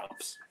below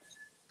comps?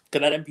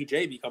 Could that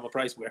MPJ become a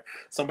price where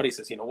somebody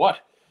says, you know what,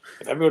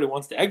 if everybody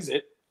wants to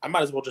exit, I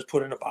might as well just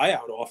put in a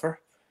buyout offer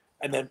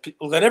and then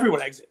let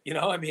everyone exit? You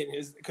know, I mean,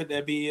 could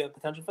there be a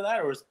potential for that,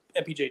 or is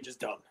MPJ just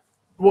done?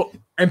 Well,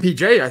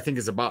 MPJ, I think,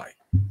 is a buy.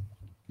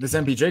 This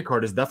MPJ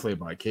card is definitely a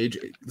buy, Cage.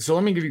 So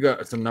let me give you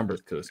some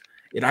numbers to this.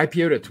 It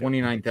IPO'd at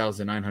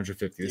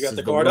 29,950. You got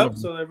the card up,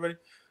 so everybody,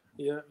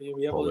 you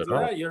be able to do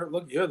that.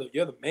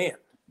 You're the man.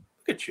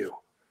 Look at you.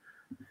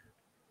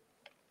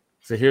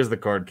 So here's the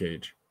card,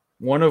 Cage.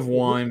 1 of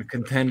 1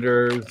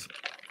 contenders.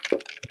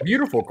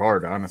 Beautiful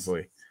card,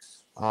 honestly.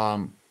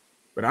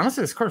 But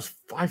honestly, this card's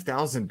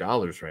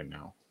 $5,000 right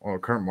now, or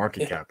current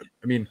market cap.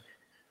 I mean,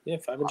 yeah,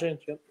 5 and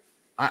change. Yep.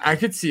 I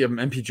could see an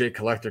MPJ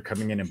collector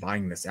coming in and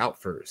buying this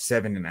out for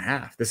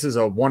 7.5. This is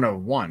a 1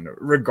 of 1,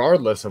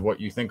 regardless of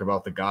what you think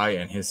about the guy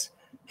and his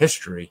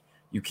history.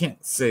 You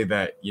can't say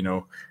that, you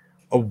know,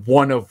 a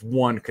 1 of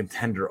 1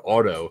 contender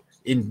auto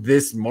in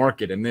this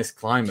market, in this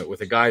climate,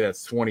 with a guy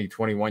that's 20,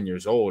 21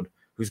 years old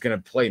who's going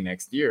to play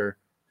next year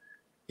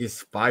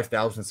is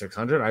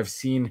 5,600. I've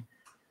seen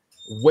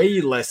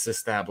way less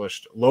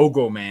established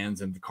logo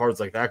mans and cards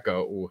like that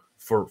go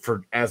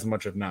for as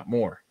much, if not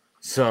more.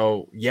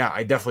 So yeah,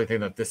 I definitely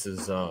think that this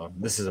is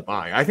a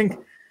buy. I think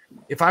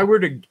if I were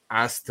to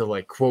ask to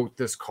like quote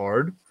this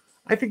card,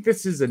 I think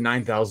this is a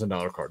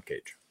 $9,000 card,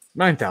 Cage.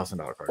 $9,000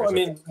 card. Well, I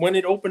mean, when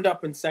it opened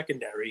up in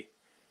secondary,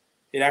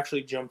 it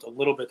actually jumped a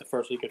little bit the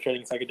first week of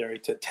trading secondary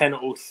to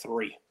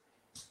 10.03.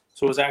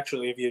 So it was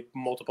actually, if you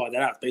multiply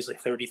that out,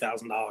 basically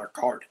 $30,000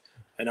 card.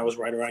 And that was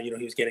right around, he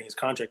was getting his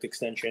contract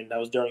extension. That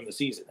was during the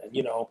season. And,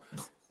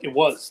 it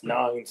was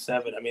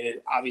 9.7. I mean,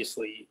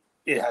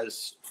 it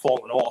has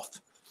fallen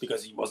off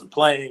because he wasn't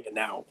playing. And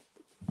now,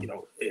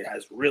 it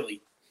has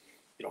really,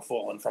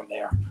 fallen from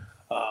there.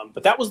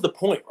 But that was the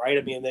point, right?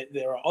 I mean,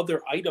 there are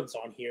other items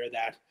on here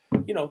that,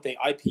 they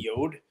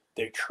IPO'd,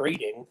 they're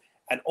trading,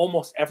 and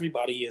almost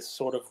everybody is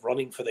sort of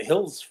running for the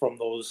hills from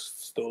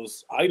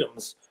those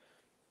items.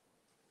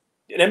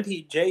 An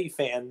MPJ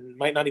fan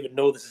might not even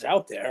know this is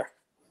out there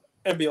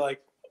and be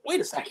like,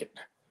 wait a second,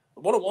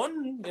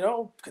 101,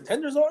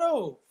 contenders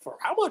auto for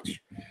how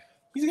much?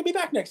 He's going to be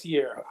back next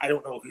year. I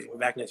don't know if he's going to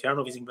be back next year. I don't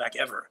know if he's going to be back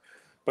ever.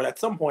 But at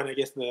some point, I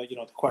guess the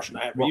question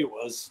I have for you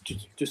was,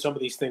 do some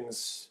of these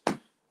things,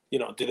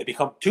 do they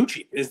become too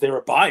cheap? Is there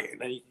a buy-in?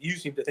 And you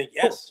seem to think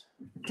yes.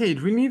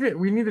 Cage, we need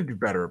to do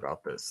better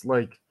about this.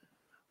 Like,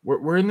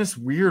 we're in this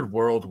weird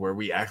world where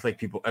we act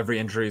like every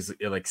injury is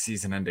like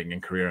season ending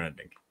and career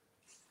ending.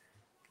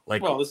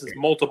 Like, well, this is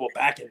multiple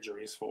back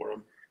injuries for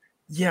him.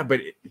 Yeah,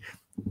 but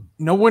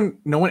no one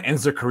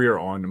ends their career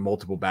on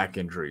multiple back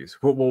injuries.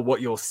 Well, what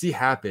you'll see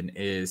happen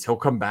is he'll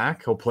come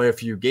back, he'll play a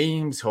few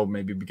games, he'll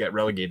maybe get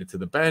relegated to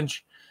the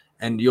bench,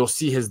 and you'll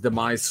see his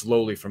demise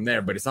slowly from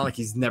there. But it's not like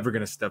he's never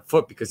going to step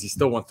foot because he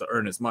still wants to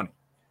earn his money.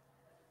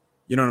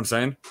 You know what I'm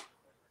saying?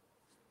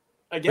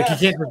 I guess.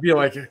 Like, you can't just be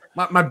like,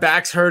 my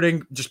back's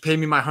hurting, just pay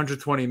me my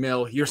 $120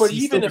 million. But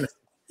even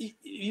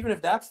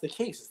if that's the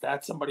case, is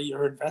that somebody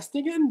you're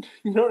investing in?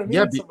 You know what I mean?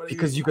 Yeah,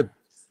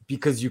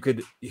 because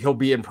he'll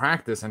be in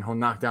practice and he'll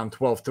knock down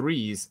 12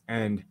 threes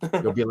and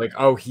you'll be like,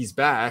 oh, he's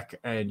back,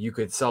 and you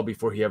could sell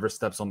before he ever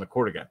steps on the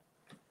court again.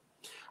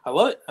 I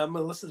love it.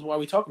 This is why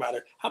we talk about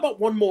it. How about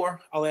one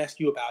more? I'll ask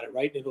you about it,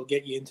 right? And it'll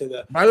get you into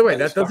the. By the way,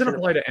 that doesn't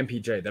apply to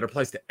MPJ. That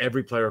applies to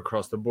every player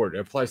across the board. It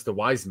applies to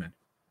Wiseman.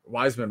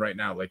 Wiseman right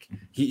now, like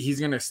he's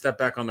going to step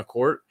back on the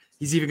court.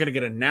 He's even going to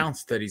get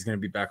announced that he's going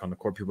to be back on the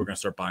court. People are going to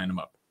start buying him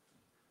up.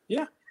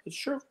 Yeah, it's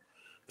true.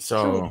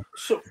 So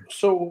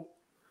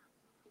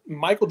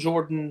Michael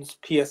Jordan's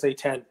PSA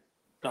 10.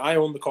 Now, I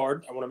own the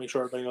card. I want to make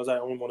sure everybody knows I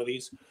own one of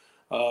these.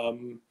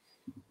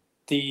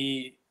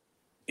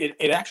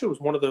 It actually was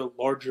one of the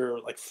larger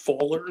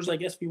fallers, I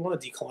guess, if you want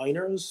to,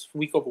 decliners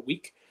week over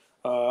week.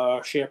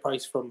 Share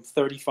price from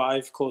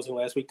 35 closing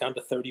last week down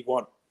to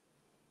 31.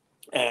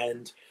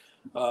 And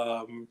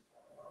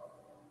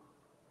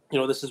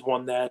this is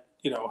one that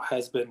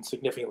has been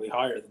significantly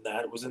higher than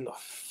that. It was in the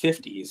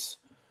 50s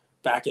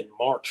back in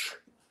March.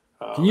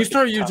 Can you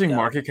start using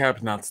market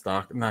cap, not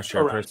stock, not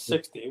share around price?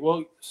 60.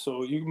 Well,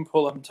 so you can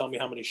pull up and tell me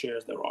how many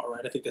shares there are,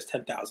 right? I think there's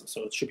 10,000,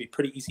 so it should be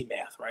pretty easy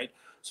math, right?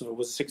 So if it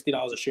was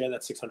 $60 a share,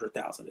 that's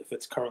 600,000. If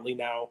it's currently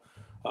now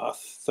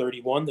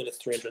 31, then it's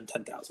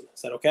 310,000.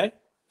 Is that okay?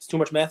 It's too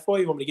much math for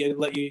you. You want me to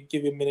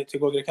give you a minute to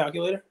go get a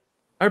calculator?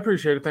 I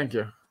appreciate it. Thank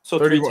you. So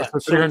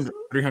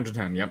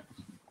 310. Yep.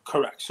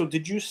 Correct. So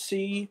did you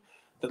see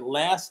that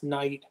last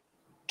night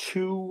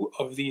 2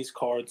 of these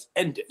cards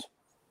ended?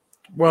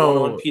 Well,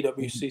 one on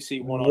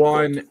PWCC, one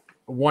on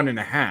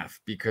 1.5,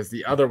 because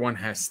the other one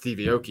has Steve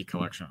Aoki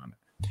collection on it.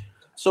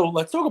 So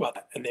let's talk about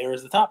that. And there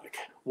is the topic.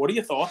 What are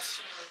your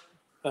thoughts?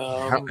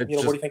 What do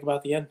you think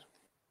about the end?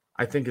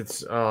 I think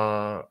it's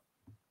I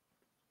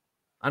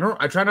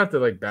try not to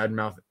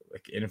badmouth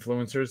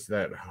influencers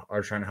that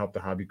are trying to help the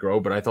hobby grow,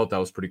 but I thought that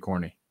was pretty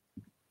corny.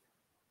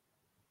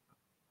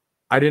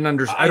 I didn't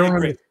understand. I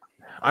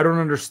don't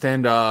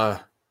understand.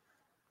 I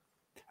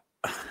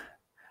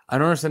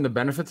don't understand the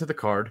benefit to the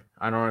card.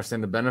 I don't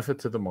understand the benefit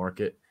to the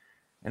market.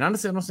 And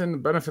honestly, I don't understand the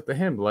benefit to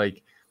him.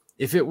 Like,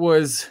 if it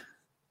was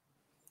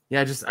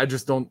Yeah, I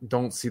just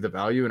don't see the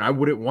value, and I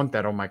wouldn't want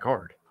that on my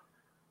card.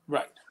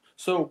 Right.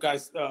 So,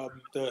 guys,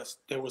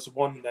 there was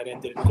one that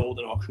ended in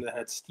Golden Auction that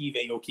had Steve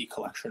Aoki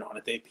collection on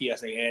it. They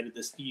added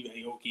the Steve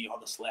Aoki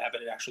on the slab,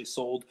 and it actually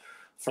sold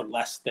for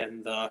less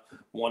than the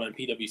one on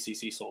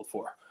PWCC sold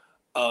for.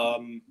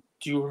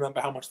 Do you remember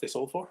how much they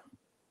sold for?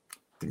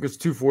 I think it was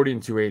 240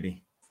 and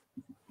 280.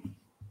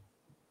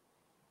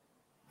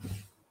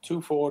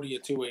 240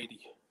 and 280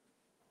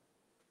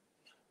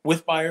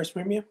 with buyer's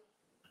premium.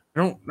 I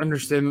don't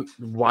understand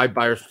why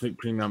buyer's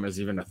premium is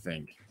even a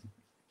thing.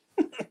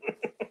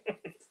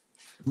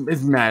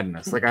 It's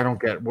madness. Like, I don't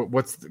get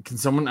can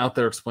someone out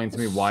there explain to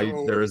me why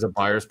there is a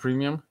buyer's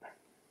premium?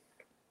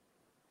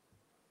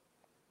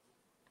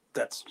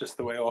 That's just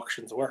the way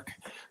auctions work.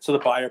 So the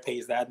buyer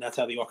pays that, and that's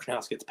how the auction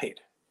house gets paid.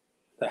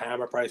 The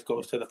hammer price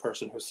goes to the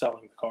person who's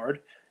selling the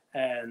card,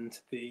 and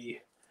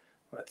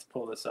let's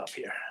pull this up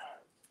here.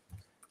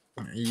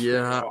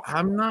 Yeah,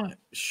 I'm not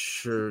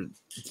sure.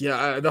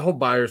 Yeah, the whole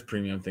buyer's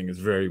premium thing is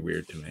very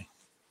weird to me.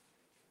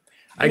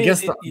 I mean,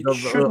 guess it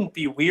shouldn't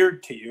be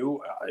weird to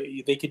you.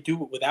 They could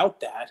do it without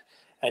that,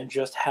 and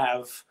just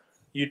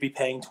you'd be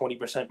paying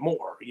 20%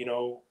 more. You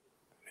know,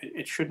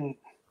 it shouldn't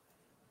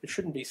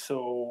be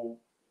so,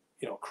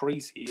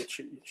 crazy. It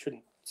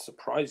shouldn't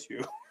surprise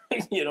you.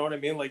 You know what I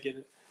mean? Like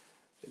it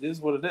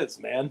is what it is,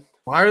 man.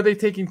 Why are they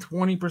taking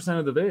 20%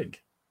 of the vig?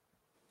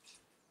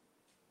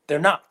 They're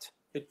not.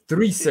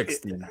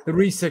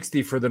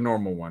 360 for the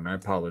normal one. I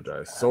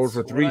apologize. Sold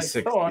for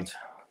 360.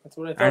 That's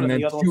what I thought. And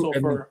the other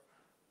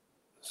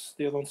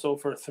one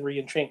sold for 3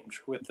 and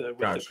change with the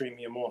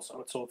premium also.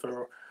 It sold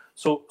for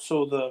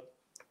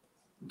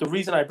the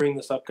reason I bring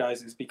this up,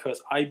 guys, is because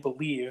I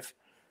believe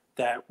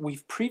that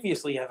we've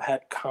previously have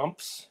had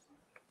comps.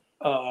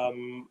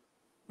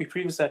 We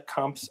previously had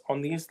comps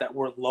on these that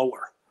were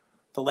lower.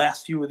 The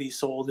last few of these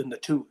sold in the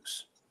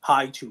twos,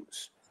 high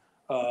twos.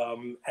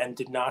 And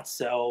did not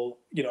sell,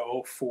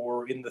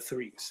 for in the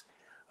threes.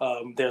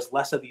 There's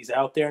less of these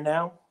out there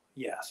now.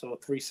 Yeah, so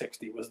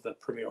 360 was the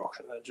premier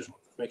auction. I just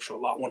want to make sure,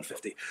 lot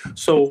 150.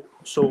 So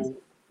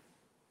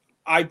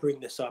I bring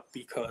this up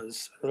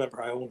because,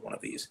 remember, I own one of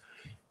these.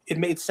 It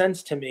made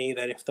sense to me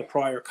that if the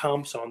prior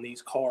comps on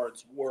these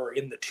cards were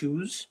in the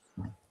twos,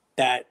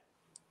 that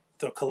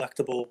the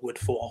collectible would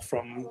fall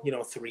from,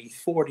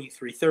 340,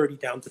 330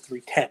 down to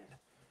 310.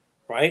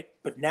 Right?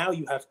 But now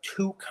you have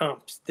 2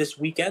 comps this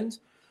weekend,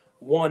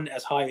 one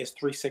as high as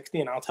 360,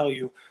 and I'll tell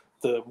you,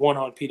 the one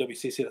on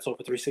PWCC that's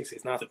over 360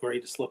 is not the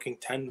greatest looking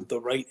 10. The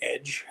right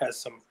edge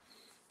has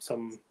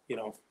some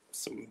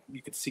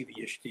you could see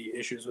the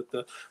issues with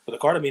the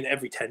card. I mean,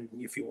 every 10,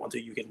 if you want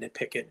to, you can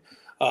nitpick it.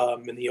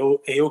 And the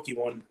Aoki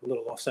one, a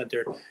little off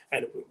center,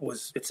 and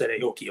it said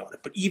Aoki on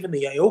it. But even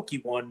the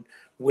Aoki one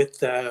with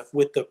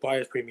the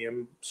buyer's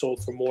premium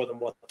sold for more than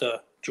what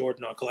the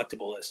Jordan on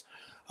collectible is.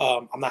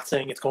 I'm not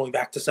saying it's going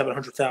back to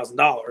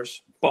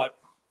 $700,000, but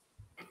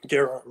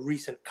there are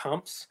recent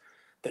comps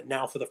that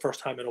now, for the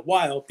first time in a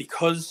while,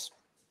 because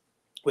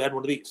we had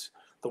one of these,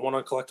 the one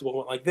on collectible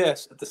went like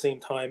this at the same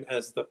time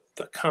as the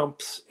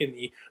comps in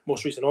the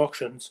most recent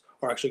auctions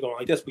are actually going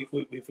like this.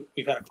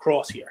 We've had a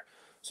cross here.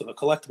 So the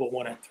collectible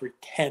one at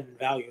 310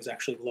 value is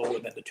actually lower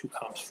than the 2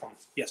 comps from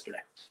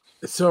yesterday.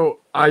 So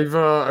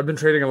I've been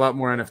trading a lot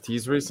more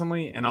NFTs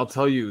recently, and I'll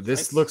tell you,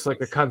 this looks like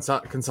a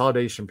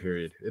consolidation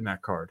period in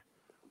that card,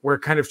 where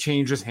it kind of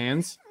changes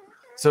hands.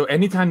 So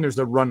anytime there's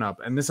a run up,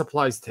 and this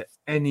applies to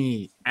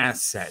any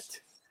asset,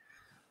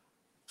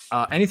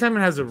 anytime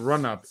it has a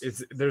run up,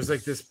 there's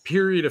like this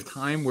period of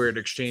time where it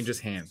exchanges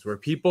hands, where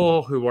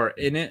people who are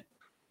in it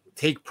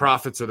take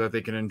profit so that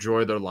they can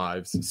enjoy their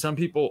lives. Some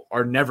people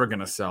are never going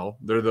to sell.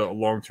 They're the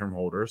long-term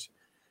holders.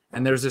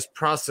 And there's this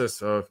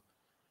process of,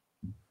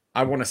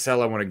 I want to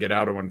sell, I want to get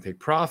out, I want to take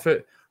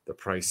profit. The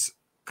price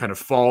kind of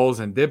falls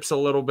and dips a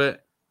little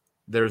bit.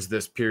 There's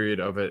this period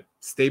of it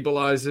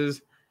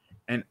stabilizes.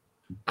 And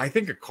I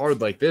think a card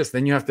like this,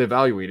 then you have to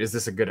evaluate, is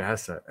this a good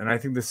asset? And I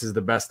think this is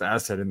the best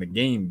asset in the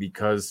game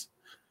because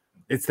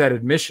it's that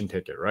admission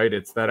ticket, right?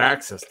 It's that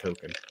access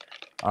token,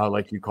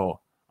 like you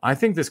call. I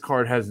think this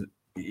card has,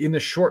 in the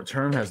short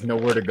term, has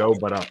nowhere to go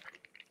but up.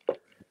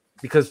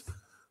 Because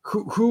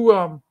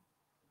who's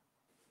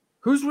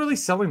really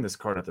selling this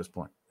card at this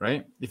point,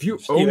 right? If you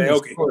own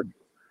this card,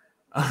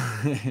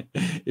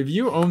 if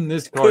you own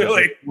this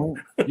card,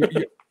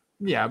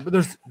 yeah, but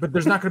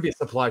there's not going to be a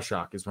supply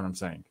shock, is what I'm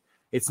saying.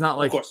 It's not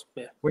like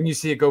when you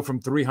see it go from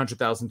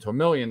 300,000 to $1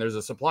 million, there's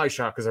a supply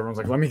shock because everyone's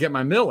like, let me get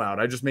my mill out.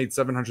 I just made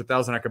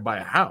 700,000. I could buy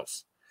a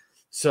house.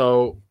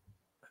 So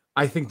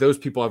I think those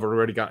people have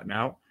already gotten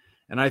out.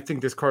 And I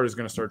think this card is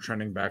going to start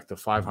trending back to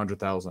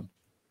 500,000.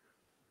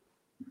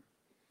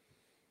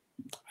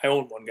 I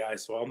own one,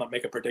 guys, so I'll not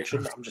make a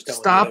prediction. I'm just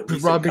telling Stop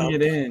rubbing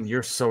it in.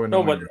 You're so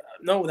annoying.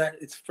 No, that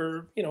it's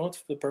for it's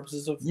for the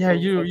purposes of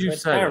you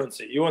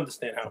transparency. You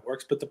understand how it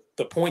works, but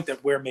the point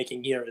that we're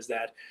making here is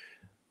that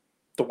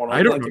the one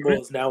on collectible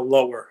is now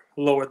lower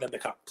than the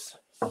comps.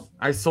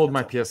 I sold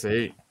my PSA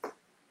 8.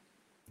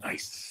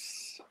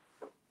 Nice.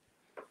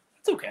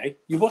 That's okay.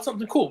 You bought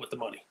something cool with the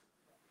money.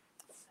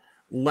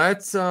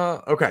 Let's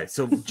okay,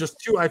 so just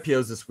 2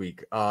 IPOs this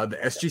week. The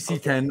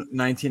SGC 10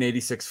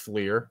 1986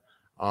 Fleer.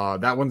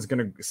 That one's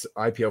gonna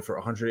IPO for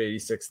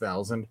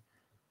 186,000.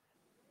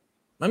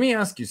 Let me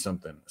ask you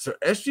something. So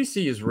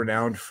SGC is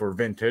renowned for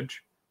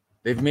vintage.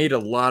 They've made a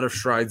lot of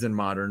strides in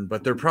modern,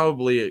 but they're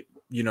probably,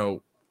 you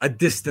know, a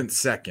distant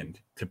second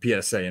to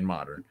PSA in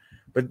modern.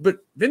 But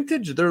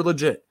vintage, they're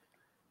legit.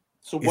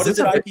 So what is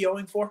it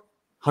IPOing for?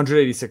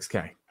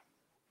 186K.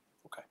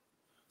 Okay.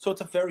 So it's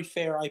a very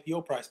fair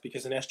IPO price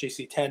because an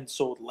SJC 10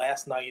 sold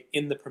last night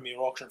in the premier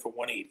auction for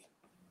 180.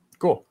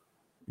 Cool.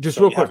 Just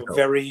so real quick. A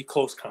very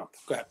close comp.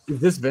 Go ahead. Is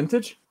this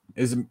vintage?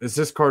 Is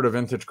this card a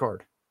vintage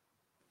card?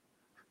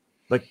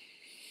 Like,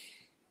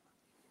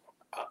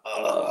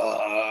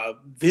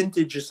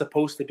 vintage is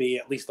supposed to be,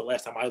 at least the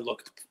last time I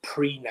looked,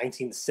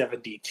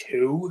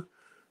 pre-1972,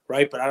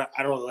 right? But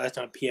I don't know the last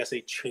time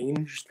PSA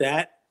changed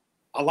that.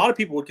 A lot of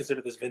people would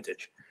consider this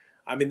vintage.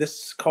 I mean,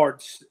 this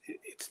card's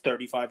it's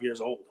 35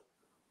 years old.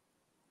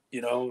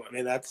 You know, I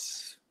mean,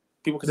 that's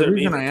people consider. The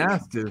reason I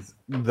asked is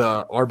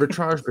the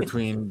arbitrage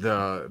between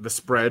the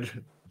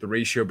spread, the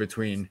ratio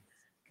between,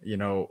 you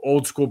know,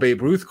 old school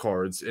Babe Ruth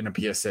cards in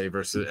a PSA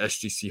versus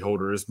SGC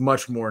holder is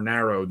much more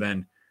narrow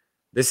than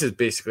this is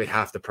basically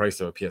half the price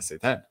of a PSA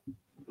 10.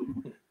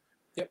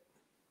 Yep.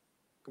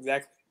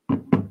 Exactly.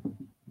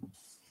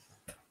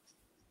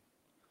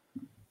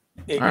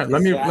 All right,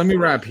 let me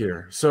wrap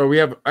here. So we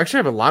have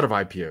a lot of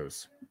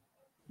IPOs.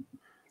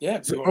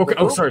 Yeah. So, okay.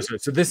 Oh, sorry.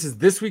 So this is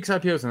this week's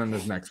IPOs, and then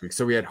there's next week.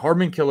 So we had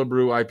Hardman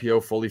Killebrew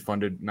IPO, fully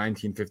funded,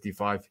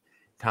 1955,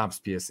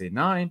 Topps PSA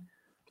 9.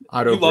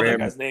 Otto you love Graham.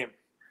 that guy's name.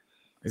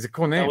 Is a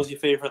cool name. That was your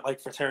favorite, like,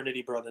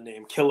 fraternity brother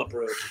name,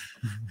 Killebrew.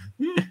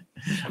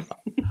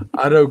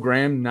 Otto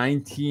Graham,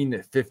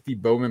 1950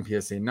 Bowman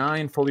PSA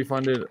 9, fully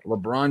funded.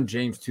 LeBron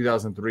James,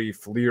 2003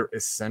 Fleer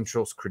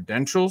Essentials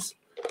Credentials.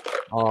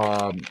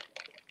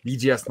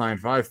 BGS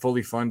 95,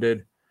 fully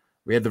funded.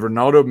 We had the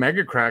Ronaldo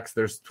Mega Cracks.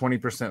 There's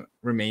 20%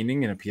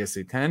 remaining in a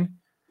PSA 10.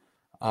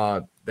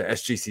 The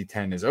SGC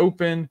 10 is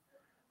open.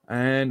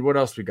 And what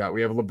else we got?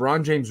 We have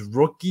LeBron James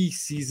rookie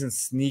season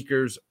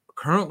sneakers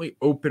currently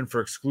open for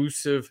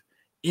exclusive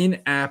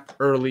in-app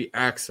early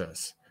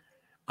access.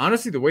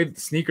 Honestly, the way that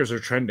the sneakers are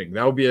trending,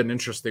 that would be an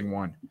interesting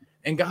one.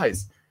 And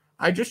guys,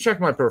 I just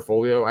checked my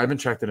portfolio. I haven't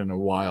checked it in a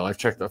while. I've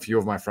checked a few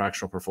of my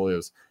fractional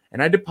portfolios,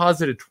 and I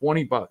deposited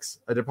 $20.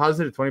 I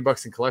deposited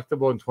 $20 in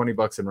collectible and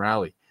 $20 in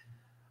rally.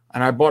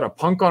 And I bought a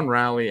Punk on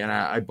rally, and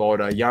I bought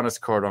a Giannis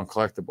card on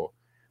collectible.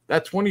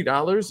 That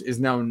 $20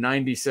 is now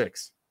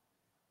 $96.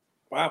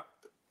 Wow.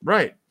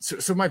 Right.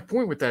 So my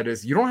point with that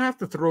is you don't have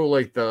to throw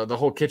like the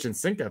whole kitchen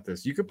sink at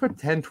this. You could put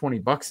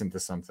 $10-$20 into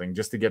something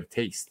just to get a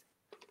taste.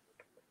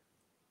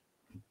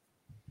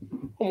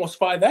 Almost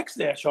 5x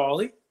there,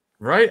 Charlie.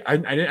 Right? I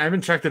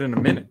haven't checked it in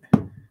a minute.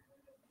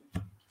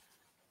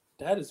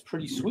 That is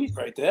pretty sweet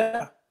right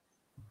there.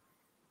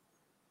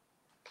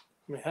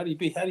 I mean, how do you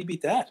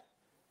beat that?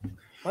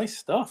 Nice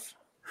stuff.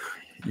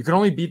 You can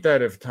only beat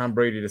that if Tom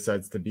Brady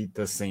decides to beat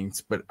the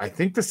Saints, but I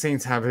think the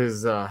Saints have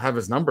his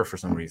number for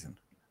some reason.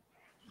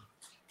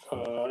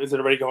 Is it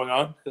already going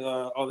on?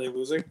 Are they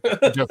losing?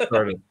 It just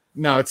started.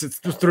 No, it's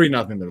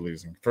 3-0 they're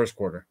losing. First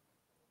quarter.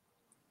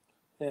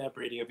 Yeah,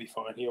 Brady will be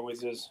fine. He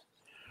always is.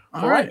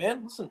 All right,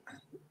 man. Listen,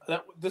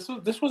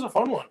 this was a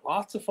fun one.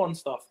 Lots of fun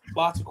stuff.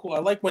 Lots of cool. I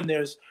like when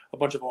there's a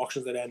bunch of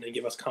auctions that end and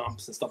give us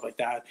comps and stuff like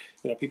that.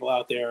 You know, people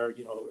out there,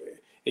 you know,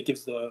 it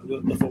gives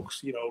the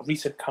folks, you know,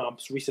 recent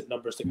comps, recent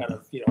numbers to kind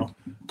of, you know,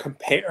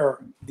 compare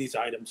these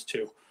items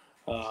to.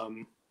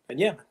 And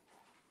yeah,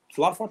 it's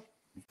a lot of fun.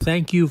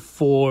 Thank you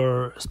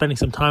for spending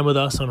some time with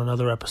us on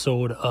another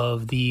episode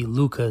of the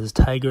Lucas,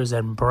 Tigers,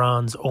 and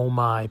Bronze Oh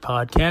My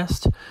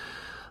podcast.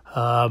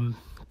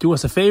 Do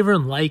us a favor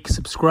and like,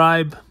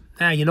 subscribe.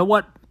 You know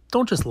what?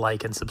 Don't just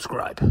like and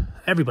subscribe.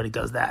 Everybody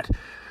does that.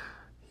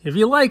 If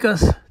you like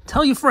us,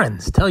 tell your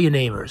friends, tell your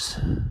neighbors,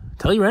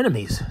 tell your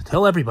enemies,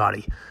 tell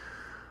everybody.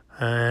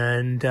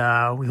 And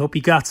we hope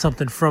you got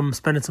something from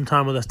spending some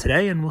time with us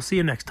today, and we'll see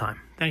you next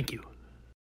time. Thank you.